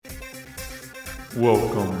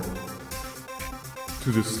Welcome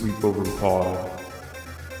to the Sleepover Pod.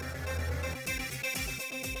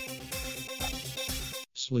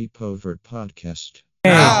 Sleepover Podcast.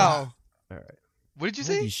 Wow. Alright. What did you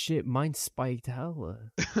Holy say? shit, mine spiked hella.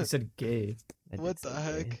 You said gay. I did What say the gay.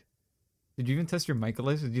 heck? Did you even test your mic,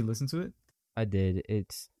 Elias? Did you listen to it? I did.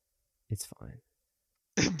 It's fine.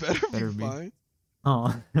 It better Better be be. fine.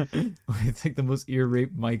 Oh, it's like the most ear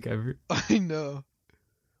rape mic ever. I know.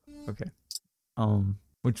 Okay.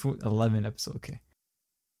 Which 11 episode? Okay.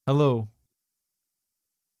 Hello.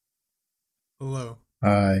 Hello.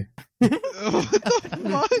 Hi. What the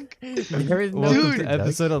fuck? Welcome Dude. to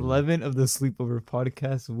episode 11 of the Sleepover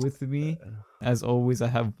Podcast. With me, as always, I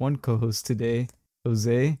have one co-host today,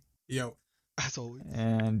 Jose, Yo. As always.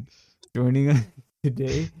 and joining us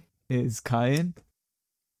today is Kyan,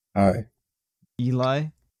 Hi. Eli,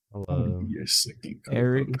 Hello. Your second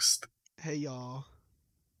Eric. co-host. Hey y'all.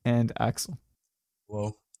 and Axel.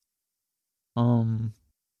 Hello.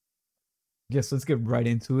 Yes, let's get right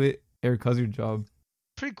into it. Eric, how's your job?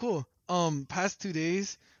 Pretty cool. Past 2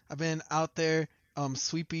 days I've been out there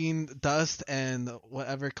sweeping dust and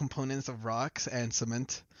whatever components of rocks and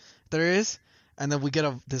cement there is, and then we get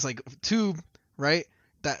this like tube, right,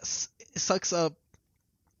 that sucks up.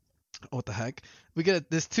 What the heck? We get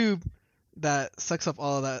this tube that sucks up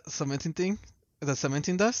all of that cementing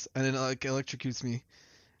dust, and then like electrocutes me.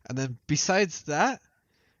 And then besides that,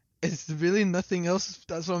 it's really nothing else.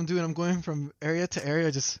 That's what I'm doing. I'm going from area to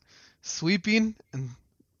area, just sweeping and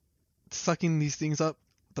sucking these things up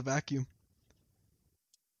with the vacuum.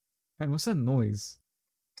 Man, what's that noise?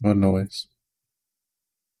 What noise?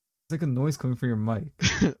 It's like a noise coming from your mic.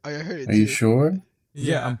 I heard it Are you too. sure?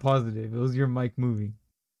 Yeah, I'm positive. It was your mic moving.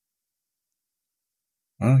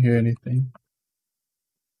 I don't hear anything.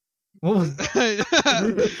 What was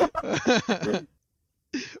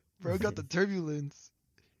Bro got the turbulence.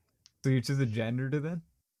 So you're just a janitor then?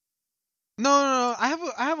 No. I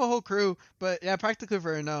have a whole crew, but yeah, practically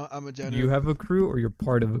for right now, I'm a janitor. You have a crew or you're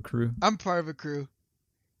part of a crew? I'm part of a crew.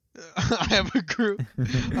 I have a crew.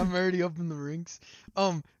 I'm already up in the ranks.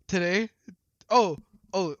 Today,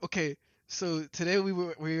 okay. So today we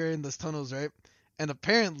were in those tunnels, right? And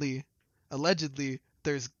apparently, allegedly,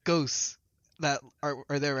 there's ghosts that are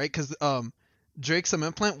there, right? Because Drake's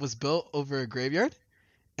cement plant was built over a graveyard,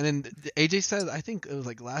 and then AJ said, I think it was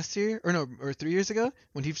like last year or 3 years ago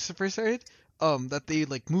when he first started, that they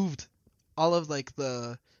like moved all of like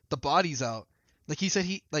the bodies out. Like he said,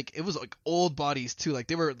 it was like old bodies too. Like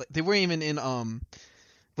they weren't even in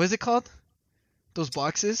what is it called? Those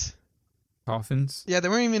boxes? Coffins? Yeah, they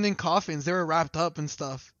weren't even in coffins. They were wrapped up and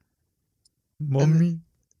stuff. Mummy?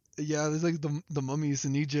 Yeah, there's like the mummies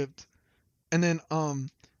in Egypt. And then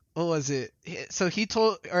what was it? So he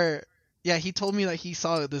told me that he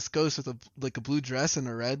saw this ghost with a blue dress and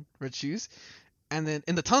a red shoes, and then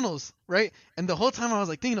in the tunnels, right? And the whole time I was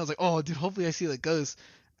like, oh dude, hopefully I see the ghost.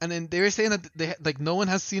 And then they were saying that they like no one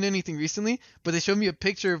has seen anything recently, but they showed me a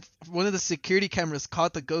picture of one of the security cameras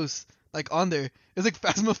caught the ghost like on there. It was like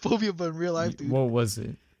Phasmophobia but in real life, dude. What was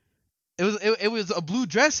it? It was a blue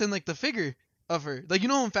dress and like the figure of her. Like you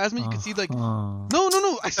know in Phasma you could see like Uh-huh.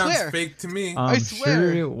 no, I Sounds swear. fake to me. I I'm swear.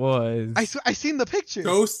 sure it was. I seen the picture.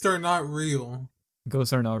 Ghosts are not real.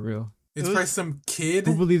 Ghosts are not real. It's It was- probably some kid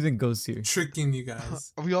Who believes in ghosts here? tricking you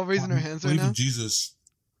guys. Are we all raising our hands right believe now? in Jesus.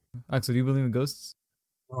 Axel, do you believe in ghosts?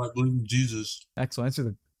 Oh, I believe in Jesus. Axel, answer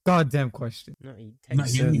the goddamn question. No, he I'm not texted.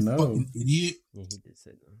 said hearing you, no. fucking idiot. Yeah, he did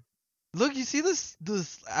say no. Look, you see this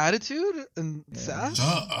attitude and Yeah. sass? Shut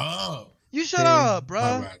up. You shut Okay. up, My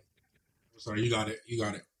bruh. bad. Sorry, you got it. You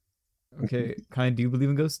got it. Okay, Kyan, do you believe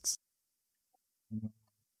in ghosts?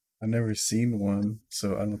 I've never seen one,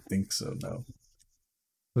 so I don't think so, no.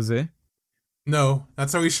 Jose? No,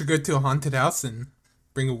 that's why we should go to a haunted house and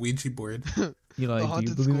bring a Ouija board. Eli, The do you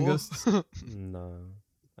haunted believe in school. ghosts? No.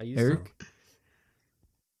 I used Eric? to.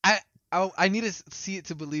 I need to see it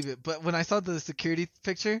to believe it, but when I saw the security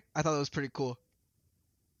picture, I thought it was pretty cool.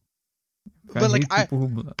 I But like hate people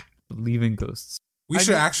who believe in ghosts. We I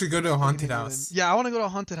should know- actually go to a haunted house. Yeah, I want to go to a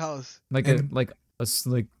haunted house. Like And- what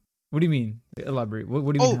do you mean? Elaborate. What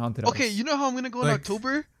do you mean haunted house? Okay, you know how I'm gonna go in Like,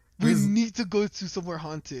 October? We there's- need to go to somewhere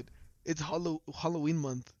haunted. It's Halloween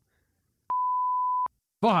month.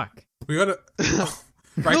 Fuck. We gotta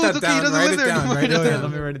write No, that it's okay, he down. doesn't Write live it there down. anymore. Write it Oh, yeah, down.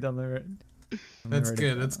 let me write it down. Let me That's write it good.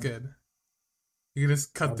 down. That's good. You can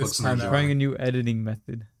just cut I'll this put I'm part some out. trying a new editing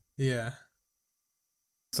method. Yeah.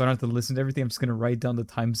 So I don't have to listen to everything. I'm just gonna write down the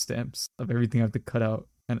timestamps of everything I have to cut out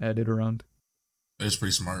and edit around. That's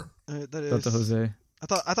pretty smart. That Shout out is. to Jose.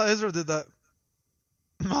 I thought Israel did that.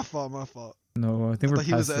 My fault. No, I think I we're thought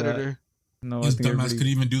he was past the that. editor. No, I This think dumbass everybody... could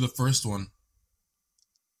even do the first one.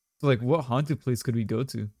 So like, what haunted place could we go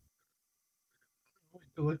to?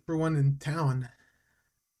 To look for one in town.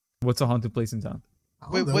 What's a haunted place in town? I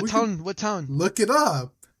don't Wait, know, what we could town? What town? Look it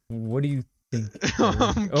up. What do you think?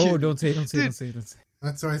 I'm Oh, kidding. don't say, don't say, Dude. don't say, don't say.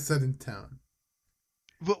 That's why I said in town.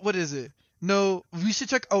 What is it? No, we should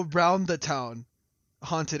check around the town.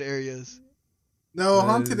 Haunted areas. No,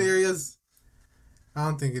 haunted Uh, areas. I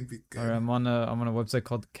don't think it'd be good. Alright, I'm on a website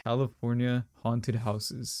called California Haunted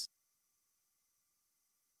Houses.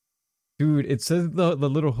 Dude, it says the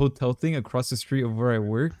little hotel thing across the street of where I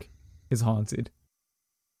work is haunted.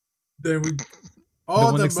 There we. The Oh,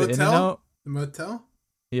 one the next to motel. In-N-Out? The motel.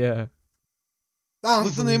 Yeah. I don't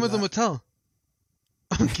What's the name of the believe motel?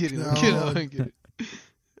 I'm kidding. I'm kidding. I'm kidding.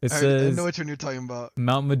 It I says know which one you're talking about.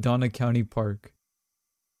 Mount Madonna County Park.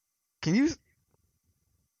 Can you?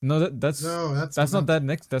 No, that. that's No, that's not that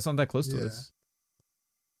next. That's not that close to Yeah. us.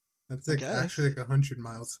 That's like guess. actually like 100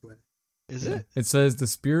 miles away. Is Yeah. it? It says the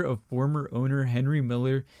spirit of former owner Henry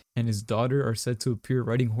Miller and his daughter are said to appear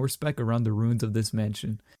riding horseback around the ruins of this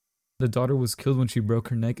mansion. The daughter was killed when she broke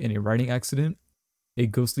her neck in a riding accident. A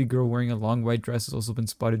ghostly girl wearing a long white dress has also been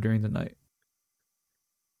spotted during the night.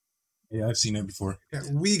 Yeah, I've seen it before. Yeah,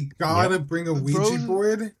 we gotta bring a Ouija Bros-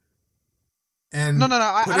 board. And No.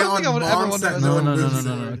 I put it don't think I on would ever moms want to. that mess no with No, one no, them. no, lives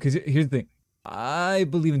no, no, no. there. Because here's the thing. I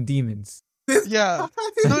believe in demons. Yeah.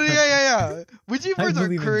 No, yeah. Ouija I boards are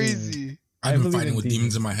believe in crazy. I I've been believe fighting in with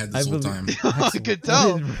demons in my head this I whole believe- time. I could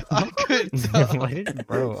tell. I could tell. what is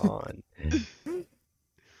bro on?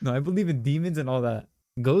 No, I believe in demons and all that.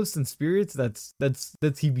 Ghosts and spirits, that's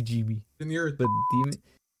heebie-jeebie. And you're, But demon,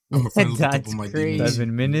 I'm afraid to look up That's on my crazy. demons.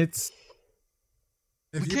 7 minutes.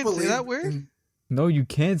 if We you can't say believe that word? in No, you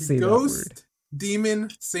can't say that word. ghost, demon,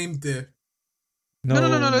 same diff. No,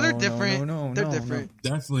 they're different. No, They're different.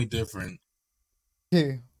 Definitely different.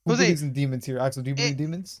 Okay, who Jose, believes in demons here? Axel, do you believe it- in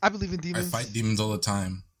demons? I believe in I demons. fight demons all the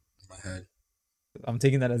time in my head. I'm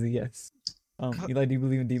taking that as a yes. Eli, do you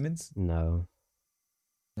believe in demons? No.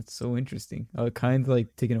 That's so interesting. Kind of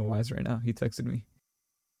like taking a wise right now. He texted me.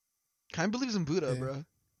 Kind believes in Buddha, Yeah. bro.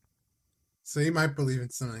 So you might believe in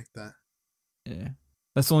something like that. Yeah,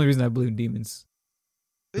 that's the only reason I believe in demons.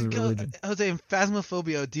 It's a Because, religion. Jose, in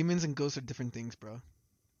Phasmophobia, demons and ghosts are different things, bro.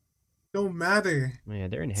 Don't matter. Well, yeah,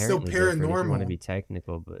 they're Still inherently different if you want paranormal. to be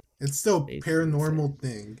technical, but It's still Basically paranormal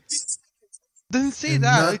thing. Doesn't say And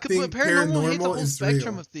that. It could nothing put paranormal hate the paranormal whole is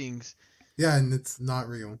spectrum real. of things. Yeah, and it's not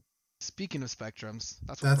real. Speaking of spectrums,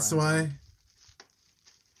 that's That's Brian's why.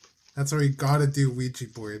 That's why we gotta do Ouija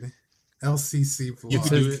board. LCC You vlog. could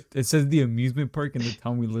do It says the amusement park in the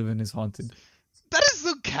town we live in is haunted. That is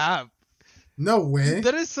so cap. No way.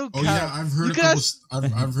 That is so cap. Oh yeah, I've heard You a could couple. ask-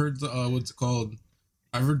 I've heard what's it called.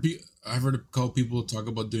 I've heard a couple people talk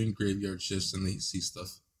about doing graveyard shifts and they see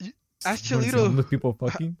stuff. Ask What is it, Cholito. homeless people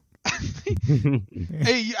fucking?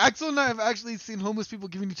 Hey, Axel and I have actually seen homeless people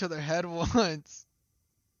giving each other head once.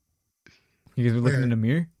 You guys were looking Where? in a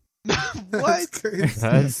mirror? That's What? crazy.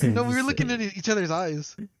 that's No, we were looking insane. at each other's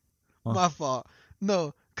eyes. Huh. My fault.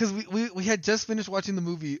 No, because we had just finished watching the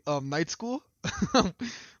movie Night School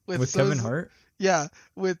With Kevin Sousa- Hart? Yeah,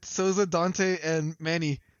 with Souza, Dante, and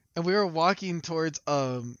Manny, and we were walking towards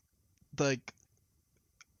like.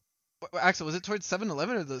 Axel, was it towards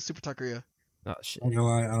 7-Eleven or the Super Taqueria? Oh shit. I'm gonna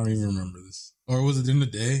lie, I don't even remember this. Or was it during the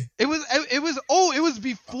day? It was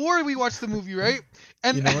before we watched the movie, right?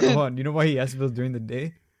 And You know what? Hold on. You know why he asked if it was during the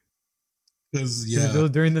day? Because 'Cause if it yeah,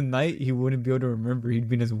 was during the night, he wouldn't be able to remember. He'd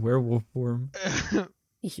be in his werewolf form. You're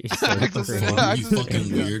Axel so said crazy. that. you Axel fucking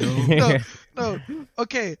said that. weirdo. No,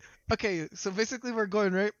 okay. So basically, we're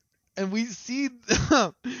going right, and we see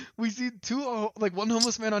two like one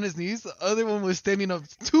homeless man on his knees, the other one was standing up.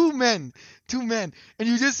 Two men, and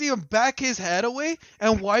you just see him back his head away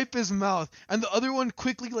and wipe his mouth, and the other one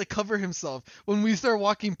quickly like cover himself. When we start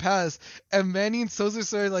walking past, and Manny and Sosa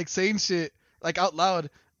started like saying shit like out loud,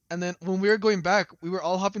 and then when we were going back, we were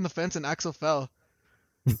all hopping the fence, and Axel fell.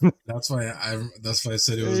 That's why I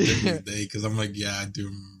said it was during the day because I'm like, yeah, I do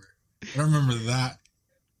remember. I don't remember that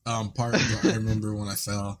part, but I remember when I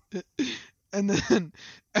fell. And then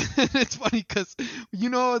it's funny because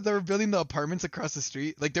they were building the apartments across the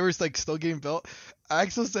street, like they were like still getting built.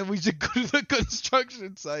 Axel said we should go to the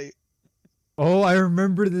construction site, Oh, I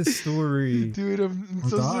remember this story. dude. Oh,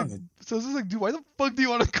 So God. it's like, dude, why the fuck do you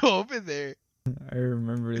want to go over there? I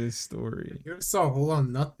remember this story. You saw a whole lot of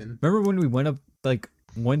nothing. Remember when we went up, like,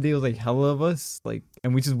 one day it was like hella of us, like,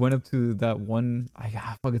 and we just went up to that one.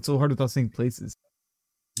 Fuck, it's so hard without saying places.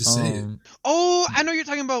 Just say it. Oh, I know what you're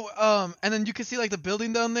talking about. And then you can see like the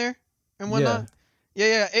building down there and whatnot.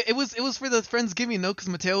 Yeah. It was for the Friendsgiving, no? Because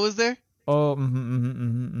Mateo was there. Oh,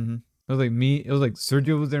 It was like me. It was like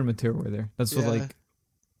Sergio was there and Mateo were there. That's what Yeah. like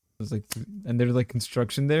was like, and there's like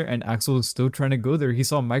construction there, and Axel was still trying to go there. He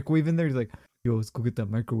saw a microwave in there. He's like, "Yo, let's go get that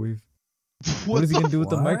microwave." What is he gonna do with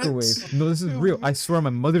the what? microwave? No, this is real. I swear on my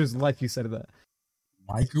mother's life, he said that.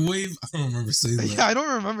 Microwave? I don't remember saying that. Yeah, I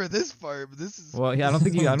don't remember this part, but this is. Well, yeah, I don't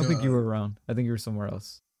think you. Oh, I don't think you God. were around. I think you were somewhere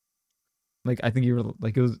else. Like I think you were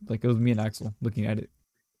like it was me and Axel looking at it.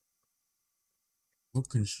 What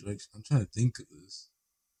construction? I'm trying to think of this.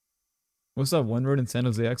 What's that one road in San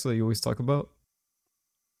Jose, Axel, that you always talk about?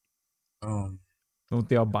 Um, The one with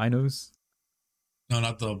the albinos. no,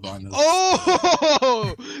 not the albinos.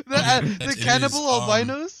 Oh, the it cannibal is,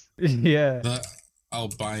 albinos. Yeah. The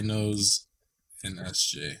albinos and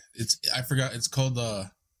SJ. I forgot. It's called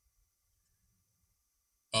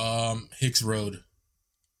Hicks Road.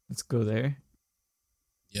 Let's go there.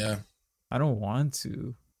 Yeah, I don't want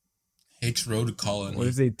to. Hicks Road Colony. What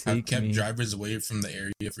if they Have take kept me? drivers away from the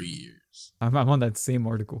area for years. I'm on that same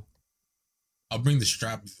article. I'll bring the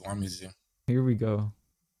strap if you want me to. Here we go.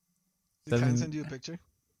 Did Kyle Seven- send you a picture?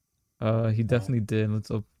 He definitely did.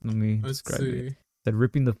 Let me Let's describe it. see. Said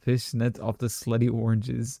ripping the fish net off the slutty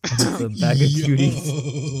oranges. It's a bag of cuties.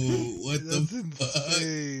 Yo, what That's the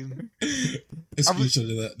insane. fuck? I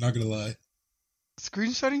screenshotted that. Not gonna lie.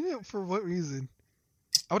 Screenshotting it for what reason?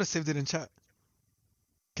 I would have saved it in chat.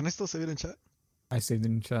 Can I still save it in chat? I saved it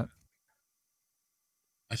in chat.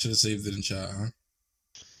 I should have saved it in chat, huh?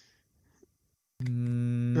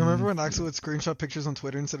 Remember when Axel would screenshot pictures on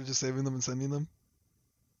Twitter instead of just saving them and sending them?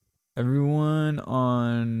 Everyone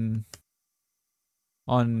on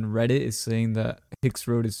Reddit is saying that Hicks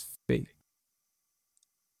Road is fake.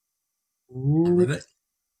 I read it.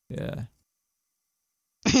 Yeah.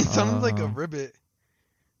 It sounded like a Uh, ribbit.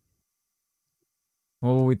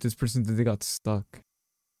 Oh wait, this person said they got stuck.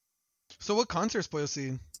 So what concert spoil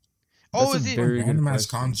scene? That's Oh, a is he very good Random ass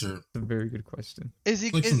question. concert. That's a very good question. is he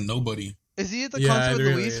Like from nobody. is he at the Yeah, concert it with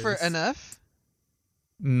really Luis for is. NF?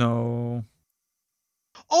 No.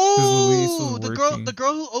 Luis Oh, was the working.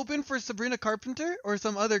 girl who opened for Sabrina Carpenter or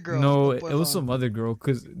some other girl? No, who it was put some on? other girl.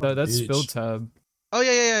 Cause that's Bitch. Spill Tab. Oh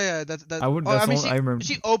yeah. That's I would. That's I mean, all I remember.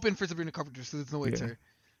 she opened for Sabrina Carpenter, so there's no way it's Yeah. her.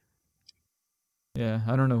 Yeah,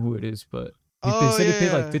 I don't know who it is, but Oh, they said he paid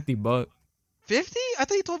yeah. like $50. 50? I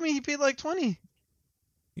thought he told me he paid like 20.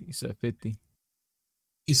 He said 50.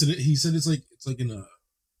 He said it's like in a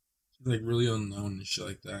like really unknown and shit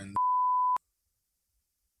like that. And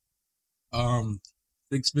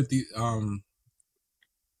 650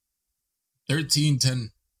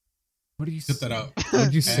 1310. What do you Cut that out.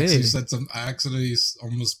 What'd you I actually say? said some. I accidentally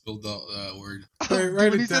almost spilled out that word.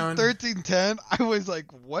 Write when it he down. said 1310, I was like,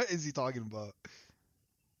 what is he talking about?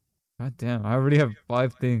 God damn! I already have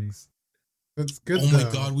 5 things. That's good. Oh my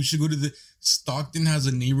though. god, we should go to the Stockton has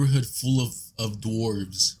a neighborhood full of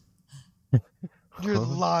dwarves. You're Huh?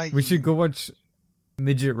 lying. We should go watch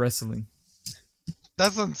midget wrestling.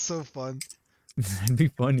 That sounds so fun. That'd be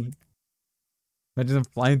funny. Imagine them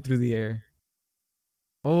flying through the air.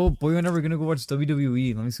 Oh boy, when are we gonna go watch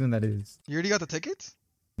WWE? Let me see when that is. You already got the tickets?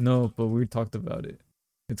 No, but we talked about it.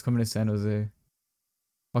 It's coming to San Jose.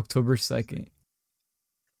 October 2nd.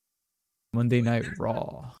 Monday Night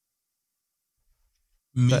Raw.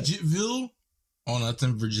 Midgetville? Oh, no, that's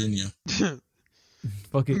in Virginia.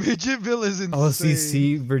 Fuck it. Midgetville is insane.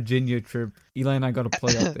 LCC Virginia trip. Eli and I got to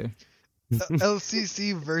play out there.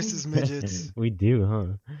 LCC versus midgets. We do, huh?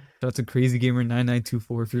 Shout out to Crazy Gamer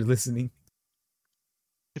 9924 if you're listening.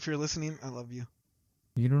 If you're listening, I love you.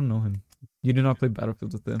 You don't know him. You did not play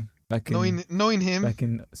Battlefield with them back in Knowing him, back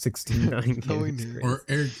in 16. knowing him. Or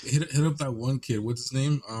Eric, hit up that one kid. What's his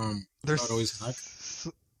name? There's not always hack.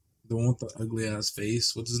 The one with the ugly ass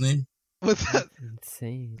face. What's his name? what's that?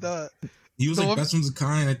 Insane. The He was The like one- best one's a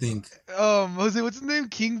kind, I think. Jose, what's his name?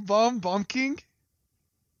 King Bomb King?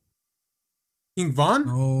 King Von?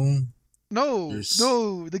 No. No, There's-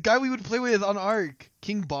 no, the guy we would play with on Ark,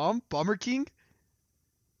 King Bomber King.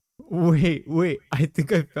 Wait. I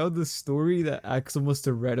think I found the story that Axel must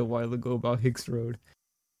have read a while ago about Hicks Road.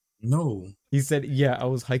 No. He said, yeah, I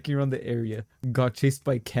was hiking around the area, got chased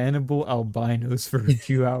by cannibal albinos for a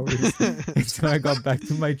few hours. Until I got back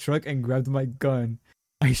to my truck and grabbed my gun.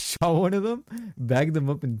 I shot one of them, bagged them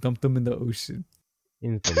up, and dumped them in the ocean.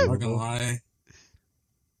 I'm not gonna Unbelievable. lie.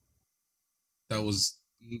 That was,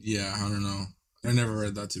 yeah, I don't know. I never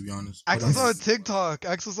read that, to be honest. But Axel saw a I'm- TikTok.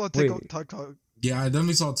 Axel saw a Wait. TikTok. Yeah, I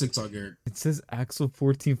definitely saw TikTok, Eric. It says Axel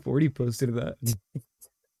 1440 posted that.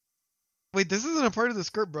 Wait, this isn't a part of the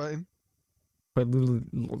script, Brian. But literally,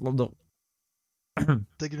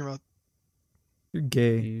 Taking your mouth. you're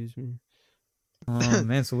gay. Excuse me. Oh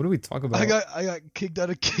man, so what do we talk about? I got kicked out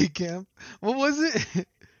of K camp. What was it?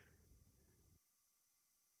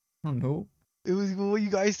 I don't know. It was what you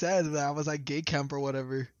guys said that I was like gay camp or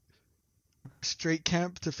whatever. Straight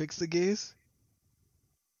camp to fix the gays.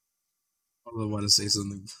 I was about to say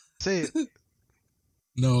something. Say it.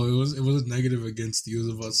 No, it was negative against you. It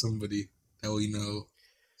was about somebody that we know,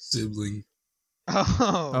 sibling.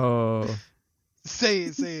 Oh. Oh, Say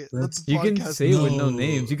it. Let That's- the you can podcast say it with no No,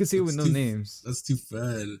 names. You can say it with no that's too- names. That's too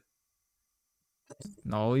fed.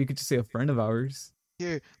 No, you could just say a friend of ours.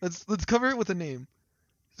 Here, let's cover it with a name.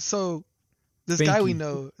 So, this guy we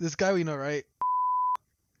Spanky. know, right?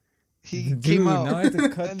 He Dude, came out. now I have to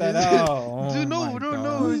cut and that then- out. Oh Dude, no, my no.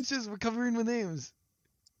 God. It's just we're covering with names.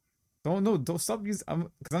 Don't stop using.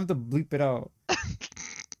 Because I have to bleep it out.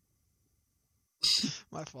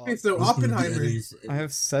 My fault. Okay, so This is gonna be Oppenheimer. editing for- I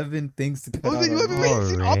have 7 things to cut Oh, out. then you haven't already. even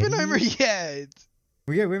seen Already? Oppenheimer yet.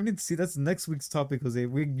 Well, yeah, we haven't see. That's next week's topic, Jose.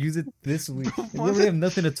 We use it this week. We What? really have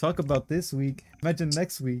nothing to talk about this week. Imagine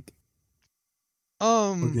next week.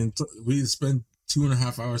 Fucking we spent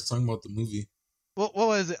 2.5 hours talking about the movie. What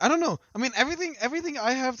was it? I don't know. I mean, everything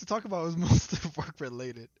I have to talk about is mostly work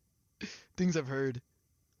related. Things I've heard.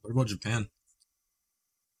 What about Japan?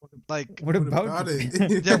 Like, What about, about it?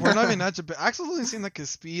 Japan? yeah, we're not even at Japan. Axel's only seen like his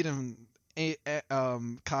Speed and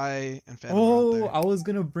Kai and Phantom. are out Oh, there. I was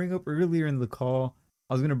gonna bring up earlier in the call.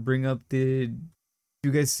 I was gonna bring up. Did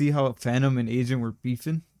you guys see how Phantom and Agent were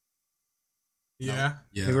beefing? Yeah.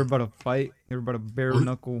 Yeah, They were about to fight. They were about to bare Oh,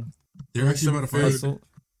 knuckle they're actually about to Food. fight. wrestle.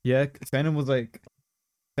 Yeah, Phantom was like,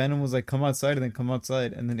 come outside, and then come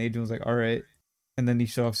outside, and then Agent was like, all right, and then he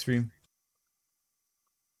shut off stream.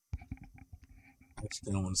 I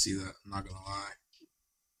actually don't want to see that. I'm not gonna lie.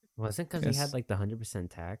 Wasn't because Yes. he had like the 100%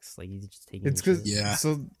 tax? Like he's just taking. It's your because shit? Yeah.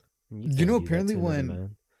 so And you can't know, do that apparently to another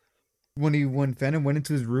when man. when Phantom went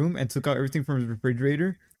into his room and took out everything from his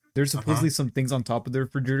refrigerator, there's supposedly some things on top of the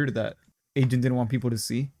refrigerator that Agent didn't want people to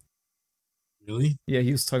see. Really? Yeah,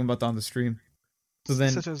 he was talking about that on the stream. So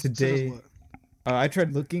then Such as today, what? I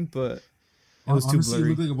tried looking, but it was too Honestly, it blurry.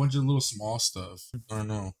 looked like a bunch of little small stuff. I don't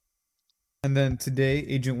know. And then today,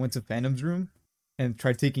 Agent went to Phantom's room and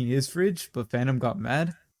tried taking his fridge, but Phantom got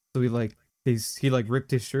mad, so he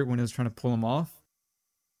ripped his shirt when he was trying to pull him off.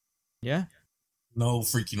 Yeah. No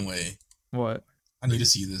freaking way. What? I need to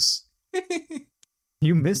see this.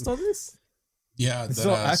 You missed all this? Yeah, It's that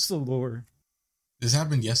all ass. Axel lore. This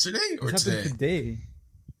happened yesterday or This today? happened today.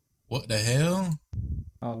 What the hell?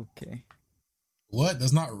 Oh, okay. What?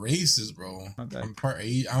 That's not racist, bro. Not bad. I'm part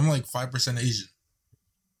Asian. I'm like 5% Asian.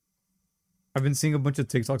 I've been seeing a bunch of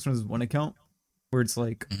TikToks from this one account where it's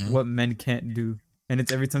like Mhm. what men can't do, and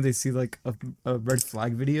it's every time they see like a red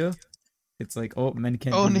flag video, it's like, oh, men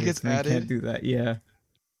can't. Oh, do and it this, gets men added? can't do that. Yeah,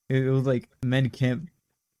 it was like men can't.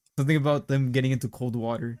 Something about them getting into cold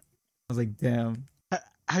water. I was like, damn.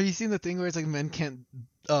 Have you seen the thing where it's like men can't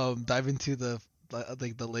dive into the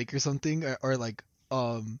like the lake or something, or like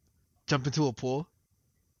jump into a pool?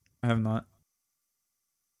 I have not.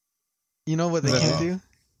 You know what they What? can't do?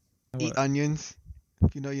 Eat What? onions.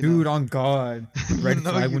 If you know, you Dude, know. on God, You red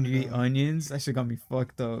know, flag you when you eat know. onions. That shit got me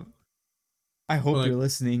fucked up. I hope Like- you're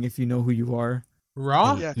listening if you know who you are.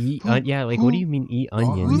 Raw? Yeah. Eat Who- yeah, like who- what do you mean eat Who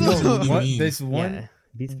onions? knows? What do you What? mean? This one Yeah,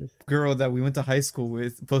 be specific. girl that we went to high school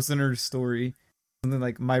with posted on her story something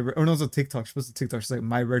like or no, it was a TikTok. She posted a TikTok. She's like,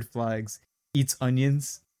 my red flags eats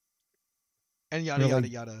onions. And yada We're yada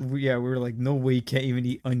like, yada. we were like, no way, you can't even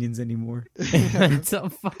eat onions anymore. What the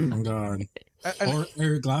fuck? Oh God. And- Or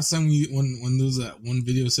Eric, last time when there was that one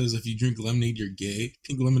video says if you drink lemonade you're gay.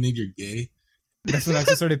 Pink lemonade you're gay. That's when I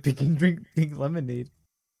actually started drink pink lemonade.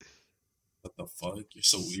 What the fuck? You're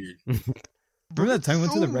so weird. Remember that time we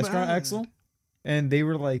went to the So restaurant, mad. Axel? And they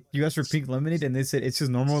were like, you asked for pink lemonade, and they said it's just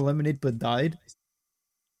normal lemonade, but dyed.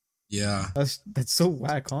 Yeah. That's so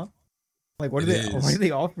whack, huh? Like, why It do is. why do they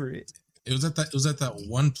offer it? It was at that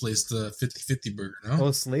one place, the 50-50 burger, no?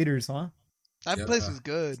 Oh, Slater's, huh? That Yeah. place was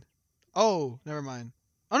good. Oh, never mind.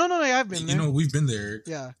 Oh no, yeah, I've been You there. know, we've been there. Eric.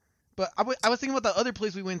 Yeah, but I was thinking about that other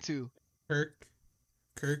place we went to.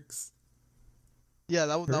 Kirk's. Yeah,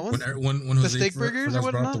 that Sure. one. When Jose steak fir- burgers or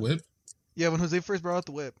first brought out whatnot? the whip. Yeah, when Jose first brought out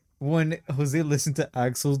the whip. When Jose listened to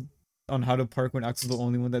Axel on how to park when Axel's the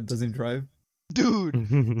only one that doesn't drive. Dude,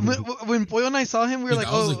 when Boyle and I saw him, we were Dude, like,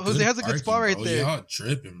 that was "Oh, Jose has a good spot right there." Y'all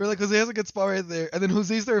tripping. We're like, "Jose has a good spot right there," and then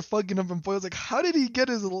Jose started fucking up, and Boyle's like, "How did he get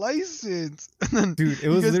his license?" And then Dude, it you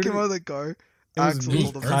was guys came literally- out of the car. It was Axel me,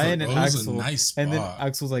 told him. Kyan, and It was a Axel. nice spot. And then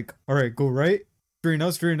Axel's like, all right, go right,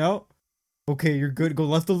 straighten out. Okay, you're good. Go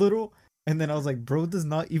left a little. And then I was like, bro does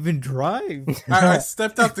not even drive. I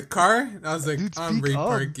stepped out the car and I was like, Dude, I'm speak up.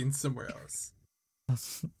 reparking somewhere else.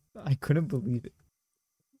 I couldn't believe it.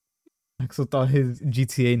 Axel thought his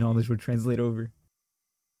GTA knowledge would translate over.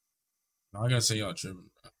 No, I gotta say y'all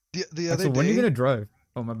tripping. The other So when are you day, gonna drive?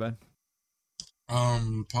 Oh my bad.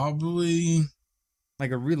 Probably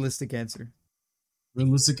Like a realistic answer.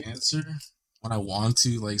 realistic answer when I want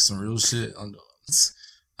to, like some real shit. I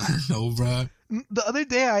don't know, bro. the other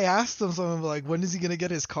day I asked him something like, when is he gonna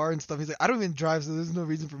get his car and stuff? He's like, I don't even drive, so there's no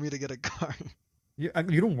reason for me to get a car. You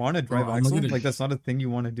don't want to drive, I'm Axel? looking at- Like that's not a thing you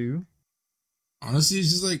want to do. Honestly, it's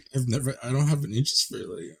just like I don't have an interest for it.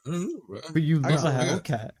 Like I don't know, bro. But you I love a got-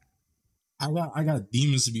 Hellcat. I got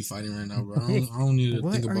demons to be fighting right now, bro. I don't need to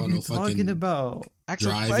What think are about you no talking fucking. about?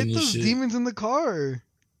 Actually, Driving fight and those shit. demons in the car.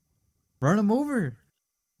 Run him over.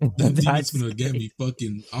 That demon's That's gonna get me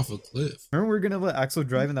fucking off a cliff. Remember we were gonna let Axel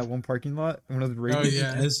drive in that one parking lot when it was raining? Oh,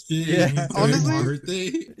 yeah. That's it. Yeah. Honestly- His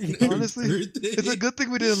birthday. Honestly, it's a good thing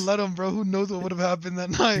we didn't let him, bro. Who knows what would have happened that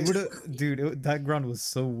night? Dude, that ground was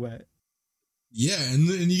so wet. Yeah, and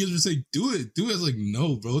you guys were saying, "Do it." I was like,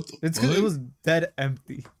 "No, bro." What the It's because it fuck? was dead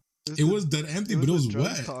empty. It was dead empty, but it the was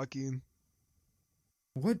drugs wet. talking.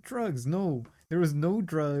 What drugs? No, there was no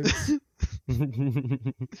drugs.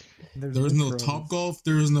 There was no drugs. Top Golf.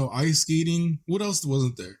 There was no ice skating. What else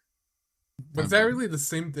wasn't there? Was that really the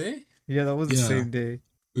same day? Yeah, that was the Yeah. same day.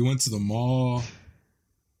 We went to the mall,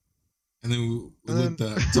 and then we And looked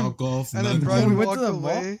at Top Golf. And then Nine Brian we Golf. went to walked the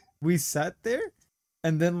mall? away. We sat there,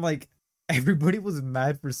 and then like everybody was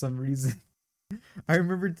mad for some reason. I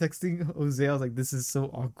remember texting Jose. I was like, "This is so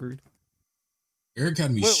awkward." Eric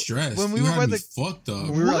had me When- stressed. when we you were had by me the- fucked up.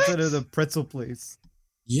 We were outside What? of the pretzel place.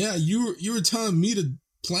 Yeah, you were telling me to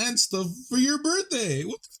plan stuff for your birthday.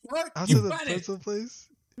 What the fuck? After You the planned it. pretzel place.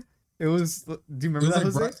 It was. Do you It remember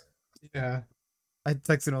was that, like Jose? Yeah. I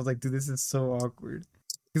texted. I was like, "Dude, this is so awkward."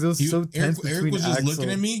 Because it was He- so tense Eric between was just Axel. looking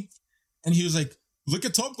at me, and he was like, "Look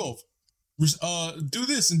at Top Golf. Do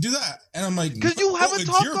this and do that." And I'm like, 'Cause you have a it's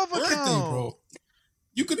Top your Golf birthday, account. bro.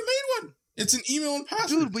 You could have made one. It's an email and password.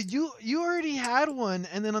 Dude, but you already had one,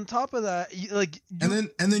 and then on top of that,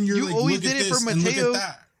 and then you're you like, always look did at it for this and look Mateo. at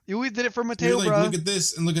that. you always did it for You're Mateo, like, bro. look at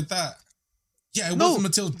this and look at that. Yeah, it No, wasn't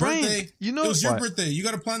Mateo's Brian, birthday. you know It was your What? birthday. You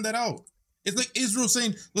got to plan that out. It's like Israel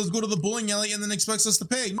saying, "Let's go to the bowling alley," and then expects us to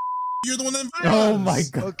pay. You're the one that invited Oh us. my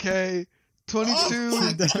god! Okay, 22,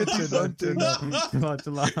 Oh, 50 something.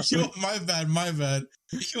 Chill out. Yo, my bad.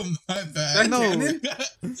 Yo, my bad. That No, canon?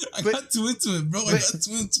 I but- got too into it, bro. I but- got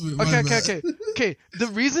too into it. My Okay, bad. okay. The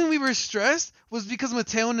reason we were stressed was because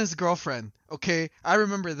Mateo and his girlfriend. Okay, I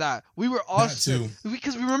remember that. We were all That too. stressed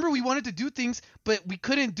because remember we wanted to do things, but we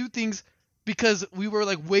couldn't do things because we were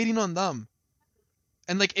like waiting on them,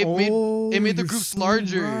 and like it made the you're groups so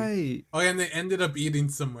larger. Right. Oh, and they ended up eating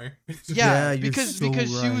somewhere. Yeah, Yeah, you're because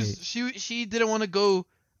so she didn't want to go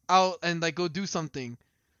out and like go do something.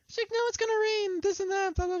 She's like, no, it's gonna rain, this and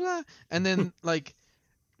that, blah blah blah. And then like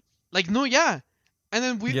no, yeah. And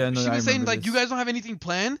then Yeah, no, she I was saying remember like, you this. guys don't have anything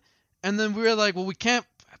planned. And then we were like, well, we can't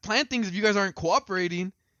plan things if you guys aren't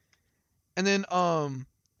cooperating. And then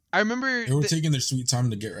I remember They were taking their sweet time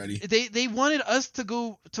to get ready. they wanted us to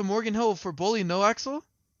go to Morgan Hill for bowling, no, Axel?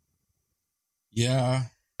 Yeah.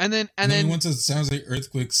 And then we went to San Jose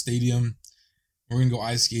Earthquake Stadium. We're gonna go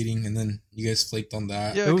ice skating, and then you guys flaked on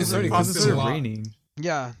that. Yeah, It was because already it because cost it us started a lot. raining.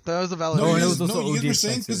 yeah, that was a valid No, Oh, and you it guys- was also no, you OD guys were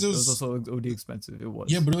saying expensive. 'cause It it was was- also OD expensive. It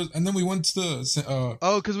was. Yeah, but and then we went to the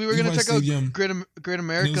Oh, because we were gonna Levi check Stadium. out Great And it was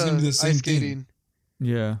America gonna be the same ice thing. skating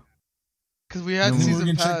Yeah. because we had And and then we were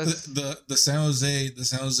season gonna pass. check the San Jose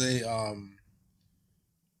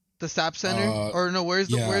The SAP Center, or no? Where's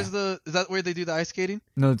yeah. is that where they do the ice skating?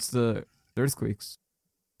 No, it's the earthquakes.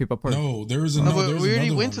 People Park. no, there was No, no, but there was we already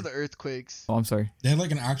another went one. to the earthquakes. Oh, I'm sorry. They had like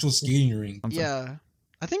an actual skating rink. I'm sorry. Yeah,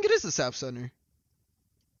 I think it is the SAP Center.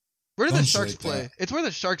 Where do the Some shit Sharks like play? that. It's where the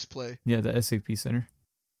Sharks play. Yeah, the SAP Center.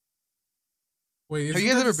 Wait, Have isn't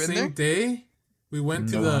you guys that ever the been same day? We went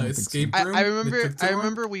to No, I the don't think so. escape room. I the remember. tic-tac I one?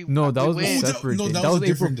 remember we. No, that we was a went. separate no, day. that That was was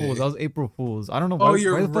a April different Fools. day. That was April Fools. I don't know Oh, why.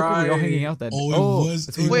 you're why the fuck were we all hanging right. out that day? Oh, it was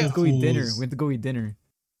that's when we went to go April eat dinner. Fools. We went to go eat dinner.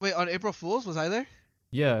 Wait, on April Fools was I there?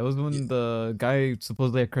 Yeah, it was when Yeah. the guy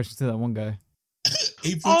supposedly had crushed into that one guy.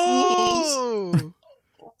 April Fools. Oh!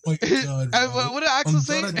 Oh my god. And bro. what did Axel I'm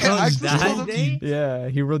say? trying to Axel tell you, told that him- day? Yeah,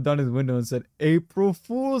 he wrote down his window and said, "April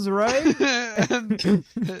Fools, right?" And- Bro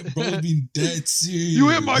was being dead serious. you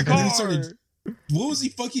hit my And then car. he started- what was he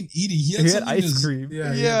fucking eating? He had, He had something in ice his- cream.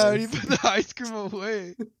 Yeah, Yeah, and yeah. he put the ice cream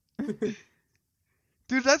away.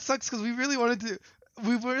 Dude, that sucks because we really wanted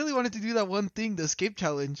to do that one thing, the escape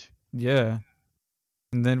challenge. Yeah.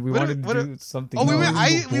 And then we What wanted what to do something. Oh, we No, were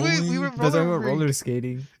we went we were That's why we were roller. roller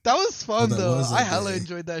skating. That was fun that though. was I that hella day.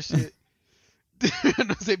 enjoyed that shit. Dude,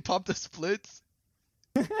 they popped the splits.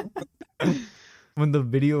 When the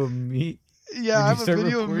video of me. Yeah, When I you have a start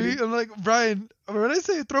video of me. recording? I'm like, Brian, when I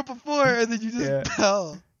say throw up a 4, and then you just Yeah.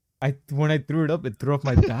 tell. when I threw it up, it threw off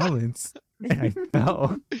my balance and I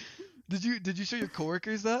fell. Did you show your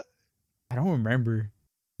coworkers that? I don't remember.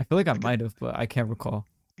 I feel like I might have, but I can't recall.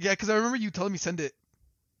 Yeah, because I remember you telling me send it.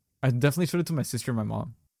 I definitely showed it to my sister and my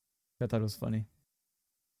mom. I thought it was funny.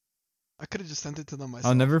 I could have just sent it to them myself.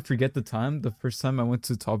 I'll never forget the first time I went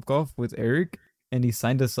to Topgolf with Eric and he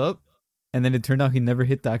signed us up, and then it turned out he never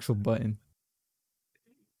hit the actual button.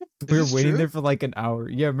 We were this waiting true? there for like an hour.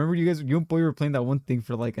 Yeah, remember you and Boy were playing that one thing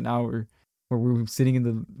for like an hour where we were sitting in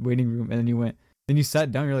the waiting room, and then you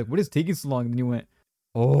sat down, you're like, what is taking so long? And then you went,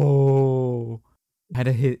 oh, I had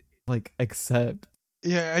to hit like accept.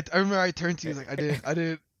 Yeah, I remember I turned to you like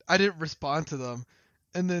I didn't respond to them,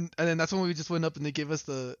 and then that's when we just went up and they gave us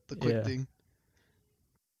the quick Yeah. thing.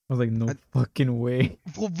 I was like, no fucking way.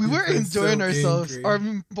 Well, we were You've been so enjoying ourselves. angry. Or I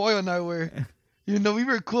mean, Boy and I were. You know, we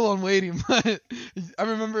were cool on waiting, but I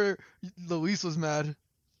remember Luis was mad.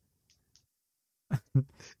 We were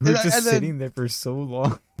And just then- sitting there for so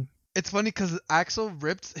long. It's funny because Axel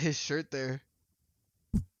ripped his shirt there.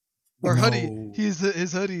 Or hoodie. No. His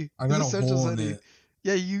hoodie. I His got a Essentials hole in hoodie. it.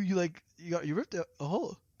 Yeah, you ripped a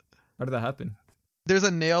hole. How did that happen? There's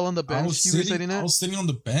a nail on the I bench was you were sitting. sitting I at. was sitting on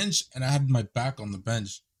the bench, and I had my back on the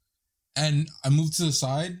bench, and I moved to the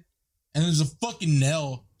side, and there's a fucking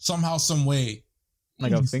nail somehow, some way.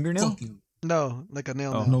 Like a fingernail? Fucking, No, like a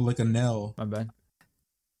nail. Oh. nail. no, like a nail. My bad.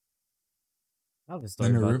 I have a Then story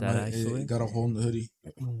it about ripped that my- actually. It got a hole in the hoodie.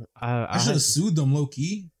 I I should had- have sued them, low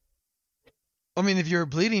key. I mean, if you're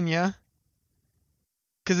bleeding, yeah.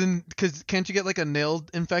 Cause can't you get like a nail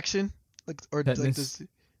infection, like or like Tetanus. this?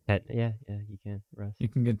 yeah, you can. Russ. You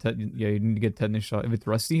can get you need to get tetanus shot. If it's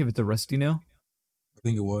a rusty nail, I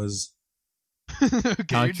think it was. Okay, you're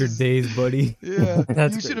count your just- days, buddy. Yeah,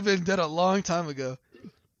 That's you should have been dead a long time ago.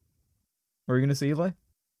 What were you gonna say, Eli?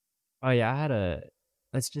 Oh yeah, I had a.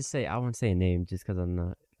 Let's just say I won't say a name just because I'm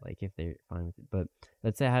not like if they're fine with it. But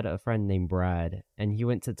let's say I had a friend named Brad, and he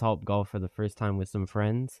went to Top Golf for the first time with some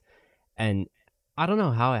friends, and I don't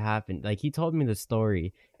know how it happened. Like he told me the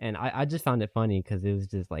story, and I just found it funny because it was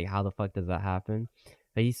just like, how the fuck does that happen?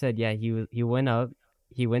 But he said, yeah, he went up,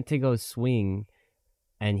 he went to go swing,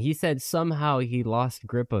 and he said somehow he lost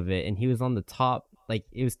grip of it, and he was on the top. Like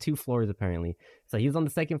it was 2 floors apparently, so he was on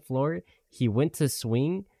the 2nd floor. He went to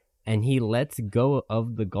swing, and he lets go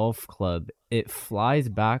of the golf club. It flies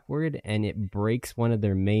backward and it breaks one of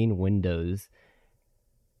their main windows.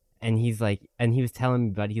 And he's like, and he was telling me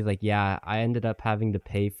about it. He's like, yeah, I ended up having to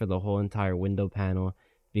pay for the whole entire window panel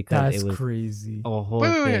because That's it was crazy. a whole Wait,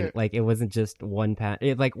 wait, thing. wait. Like it wasn't just one panel.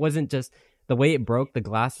 It like wasn't just the way it broke. The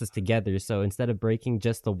glass was together. So instead of breaking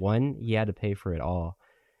just the one, he had to pay for it all.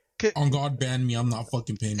 On God, ban me. I'm not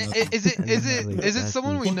fucking paying nothing. Is it That's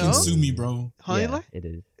someone we Fucking know? sue me, bro. Huh, yeah, Eli? it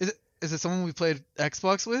is. Is it someone we played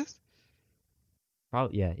Xbox with?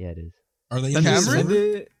 Probably, yeah, it is. Are they Send in it- the Cameron?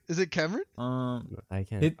 server? Is it Cameron? I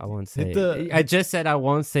can't. Hit- I won't hit say. the- I just said I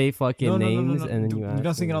won't say fucking No, names, and then Do- you You're asked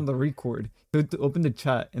not seeing it me. on the record. To open the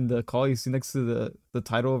chat in the call, you see next to the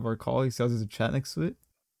title of our call, you see how there's a chat next to it.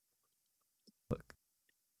 Look,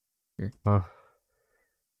 Huh.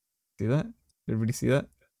 see that? Did everybody see that?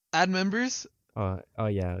 Add members? Oh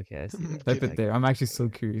yeah. Okay. I see that. Type Okay. it there. I'm actually so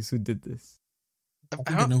curious who did this. I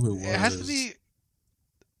think I know who it was. It has to be.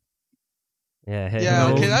 Yeah. Hey, Yeah,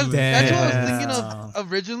 No, okay, that's what I was damn. thinking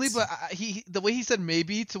of originally, but he the way he said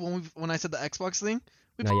maybe to when I said the Xbox thing,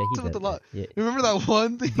 we No, yeah, fucked he with did. a lot. Yeah. Remember that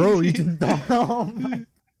one thing? Bro, you did that. Oh my.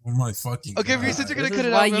 Oh my fucking Okay, God. if since you're gonna This cut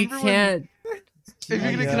is it why out, you remember when- can't. If you're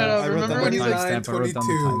gonna Yeah, cut it out, I wrote remember that when he down. was 29, I wrote down the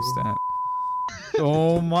 22. timestamp.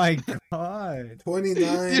 Oh my god. 29.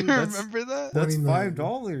 you That's- remember that? That's 29.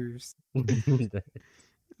 $5.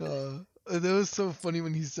 That was so funny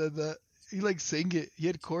when he said that. He like sang it. He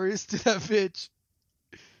had chorus to that bitch.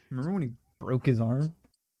 Remember when he broke his arm?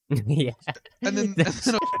 Yeah. And then- That's-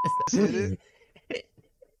 and then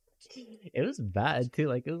it was bad too.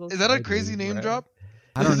 Like it was. Is that a funny, crazy name bro. drop?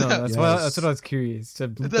 I don't know. Yes. That's what I was curious. So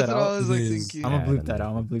bleep That's that what I out. was like It is. thinking. I'm Yeah, gonna I bleep don't that know. out.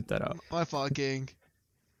 I'm gonna bleep that out. My fault, gang.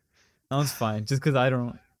 That was fine. Just because I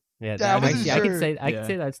don't. Yeah, Yeah, I wasn't actually, I could sure. say I Yeah. could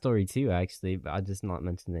say that story too. Actually, but I just not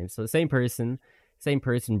mention the name. So same person,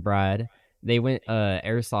 Brad. They went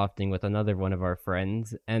airsofting with another one of our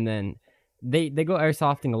friends, and then they go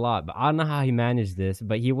airsofting a lot. But I don't know how he managed this,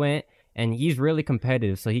 but he went and he's really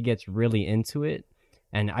competitive, so he gets really into it.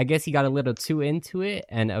 And I guess he got a little too into it,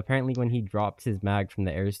 and apparently when he dropped his mag from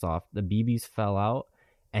the airsoft, the BBs fell out,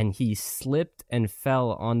 and he slipped and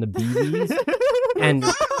fell on the BBs. And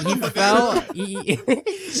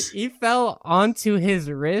he fell onto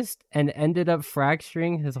his wrist and ended up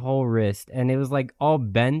fracturing his whole wrist, and it was like all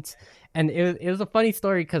bent. And it was a funny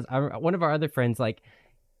story because one of our other friends, like,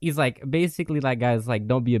 he's like, basically, that guy's like,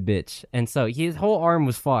 don't be a bitch. And so his whole arm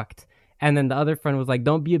was fucked. And then the other friend was like,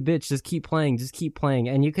 don't be a bitch, just keep playing, just keep playing.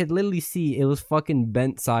 And you could literally see it was fucking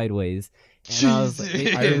bent sideways. And I was like,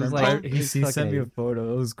 Jesus. I it was remember like, he it's sent me a okay.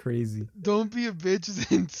 photo. It was crazy. Don't be a bitch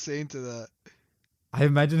is insane to that. I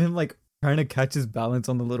imagine him like trying to catch his balance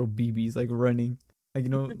on the little BBs, like running, like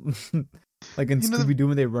like in You know the- Scooby Doo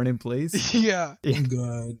when they run in place. Yeah. Oh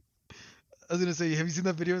god. I was gonna say, have you seen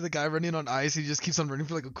that video of the guy running on ice? He just keeps on running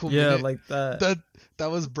for like a cool Yeah, minute. like that.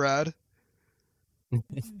 That was Brad.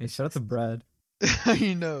 Hey, shout out to Brad.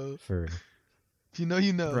 You know. For If you know,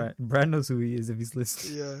 you know. Brad knows who he is if he's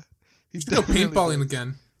listening. Yeah. He's Let's go definitely paintballing does.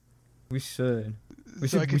 again. We should. We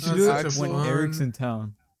So I should. can We should just do such it a when fun- Eric's in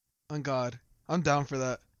town. On God, I'm down for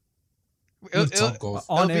that. Let's talk golf.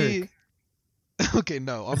 On it'll be- Eric. Okay,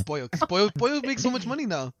 no, on Boyo. 'Cause Boyo makes so much money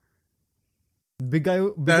now. Big guy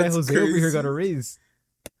That's Jose over here got crazy. a raise.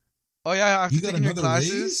 Oh yeah, after You got taking your another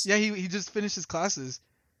classes. raise? Yeah, he just finished his classes.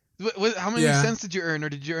 How many Yeah. cents did you earn, or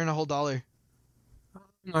did you earn a whole $1? I'm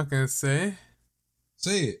not gonna say.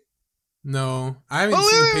 Say it. No, I haven't Oh,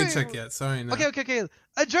 seen wait, the wait, paycheck wait. yet. Sorry, no. Okay.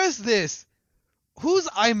 Address this. Whose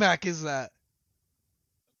iMac is that?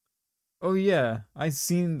 Oh yeah, I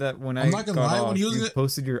seen that when I'm I not gonna got lie, off. when he was You gonna-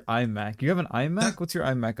 posted your iMac. You have an iMac? That- What's your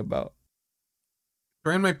iMac about?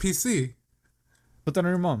 Ran my PC. Put that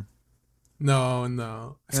on your mom. No.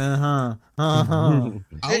 Uh-huh. Uh-huh.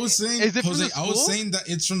 I was saying, is it from Jose, the I was school? saying that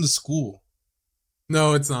it's from the school.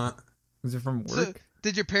 No, it's not. Was it from So, work?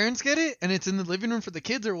 did your parents get it, and it's in the living room for the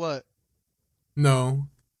kids, or what? No.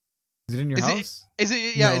 Is it in your is it- house? Is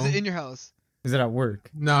it? Yeah, is No. it in your house? Is it at work?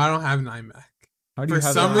 No, I don't have an iMac. How do you For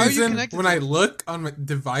have some that? How are you reason, connected when to I it? look on my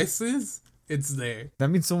devices, it's there. That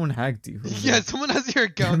means someone hacked you. Jose. Yeah, someone has your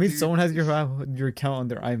account. That means dude. someone has your account on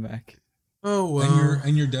their iMac. Oh well.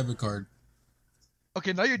 And your debit card.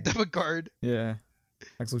 Okay, now your debit card. Yeah.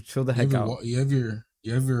 Axel, chill the You heck have, out. you have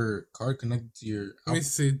your card connected to your Let me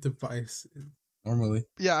see device. normally.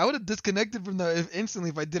 Yeah, I would have disconnected from that instantly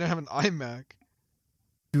if I didn't have an iMac.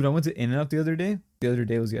 Dude, I went to In-N-Out the other day. The other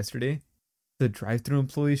day was yesterday. The drive-thru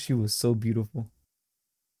employee, she was so beautiful.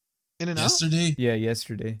 In and out. Yesterday, Yeah,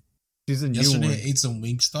 yesterday. She's a new yesterday one. I ate some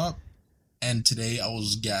Wingstop, and today I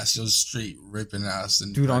was gassed. I was straight ripping ass.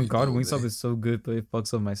 And Dude, on ready to God, go Wingstop today. is so good, but it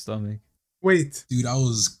fucks up my stomach. Wait, Dude, I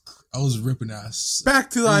was ripping ass. back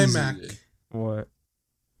to the Easy. iMac. What?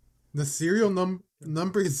 The serial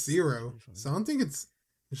number is 0. So I don't think it's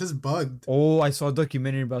just bugged. Oh, I saw a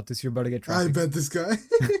documentary about this. You're about to get I trafficked. bet this guy.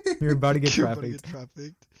 You're about to get You're about to trafficked. get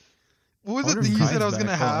trappicked. What was I it wonder that if you said Ryan's I was gonna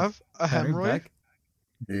back, huh? have? A Henry hemorrhoid? back?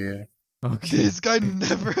 Yeah. Okay. This guy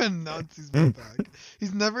never announced he's been back.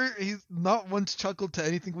 He's not once chuckled to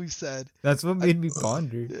anything we've said. That's what made me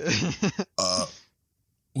ponder.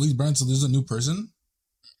 Wait, Brian. So there's a new person.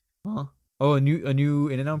 Huh? Oh, a new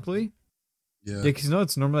In-N-Out employee? Yeah. Yeah, because you know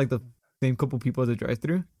it's normally like the same couple people at the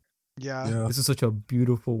drive-thru. Yeah. Yeah. This is such a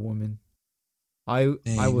beautiful woman. I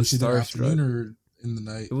Dang, was she there afternoon starstruck. or in the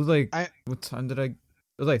night. It was like I- what time did I? It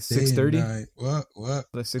was like Day and 6:30. night. What?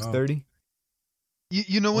 Like 6:30.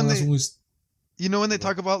 You know when that's they when we you know when they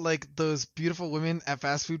talk about like those beautiful women at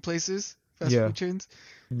fast food places, fast Yeah. food chains.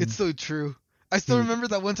 Mm. It's so true. I still Mm. remember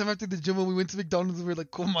that one time after the gym when we went to McDonald's and we were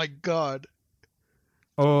like, oh my god,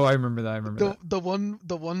 Oh, I remember that. I remember that. the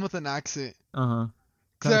one with an accent. Uh huh.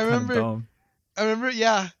 'Cause I remember,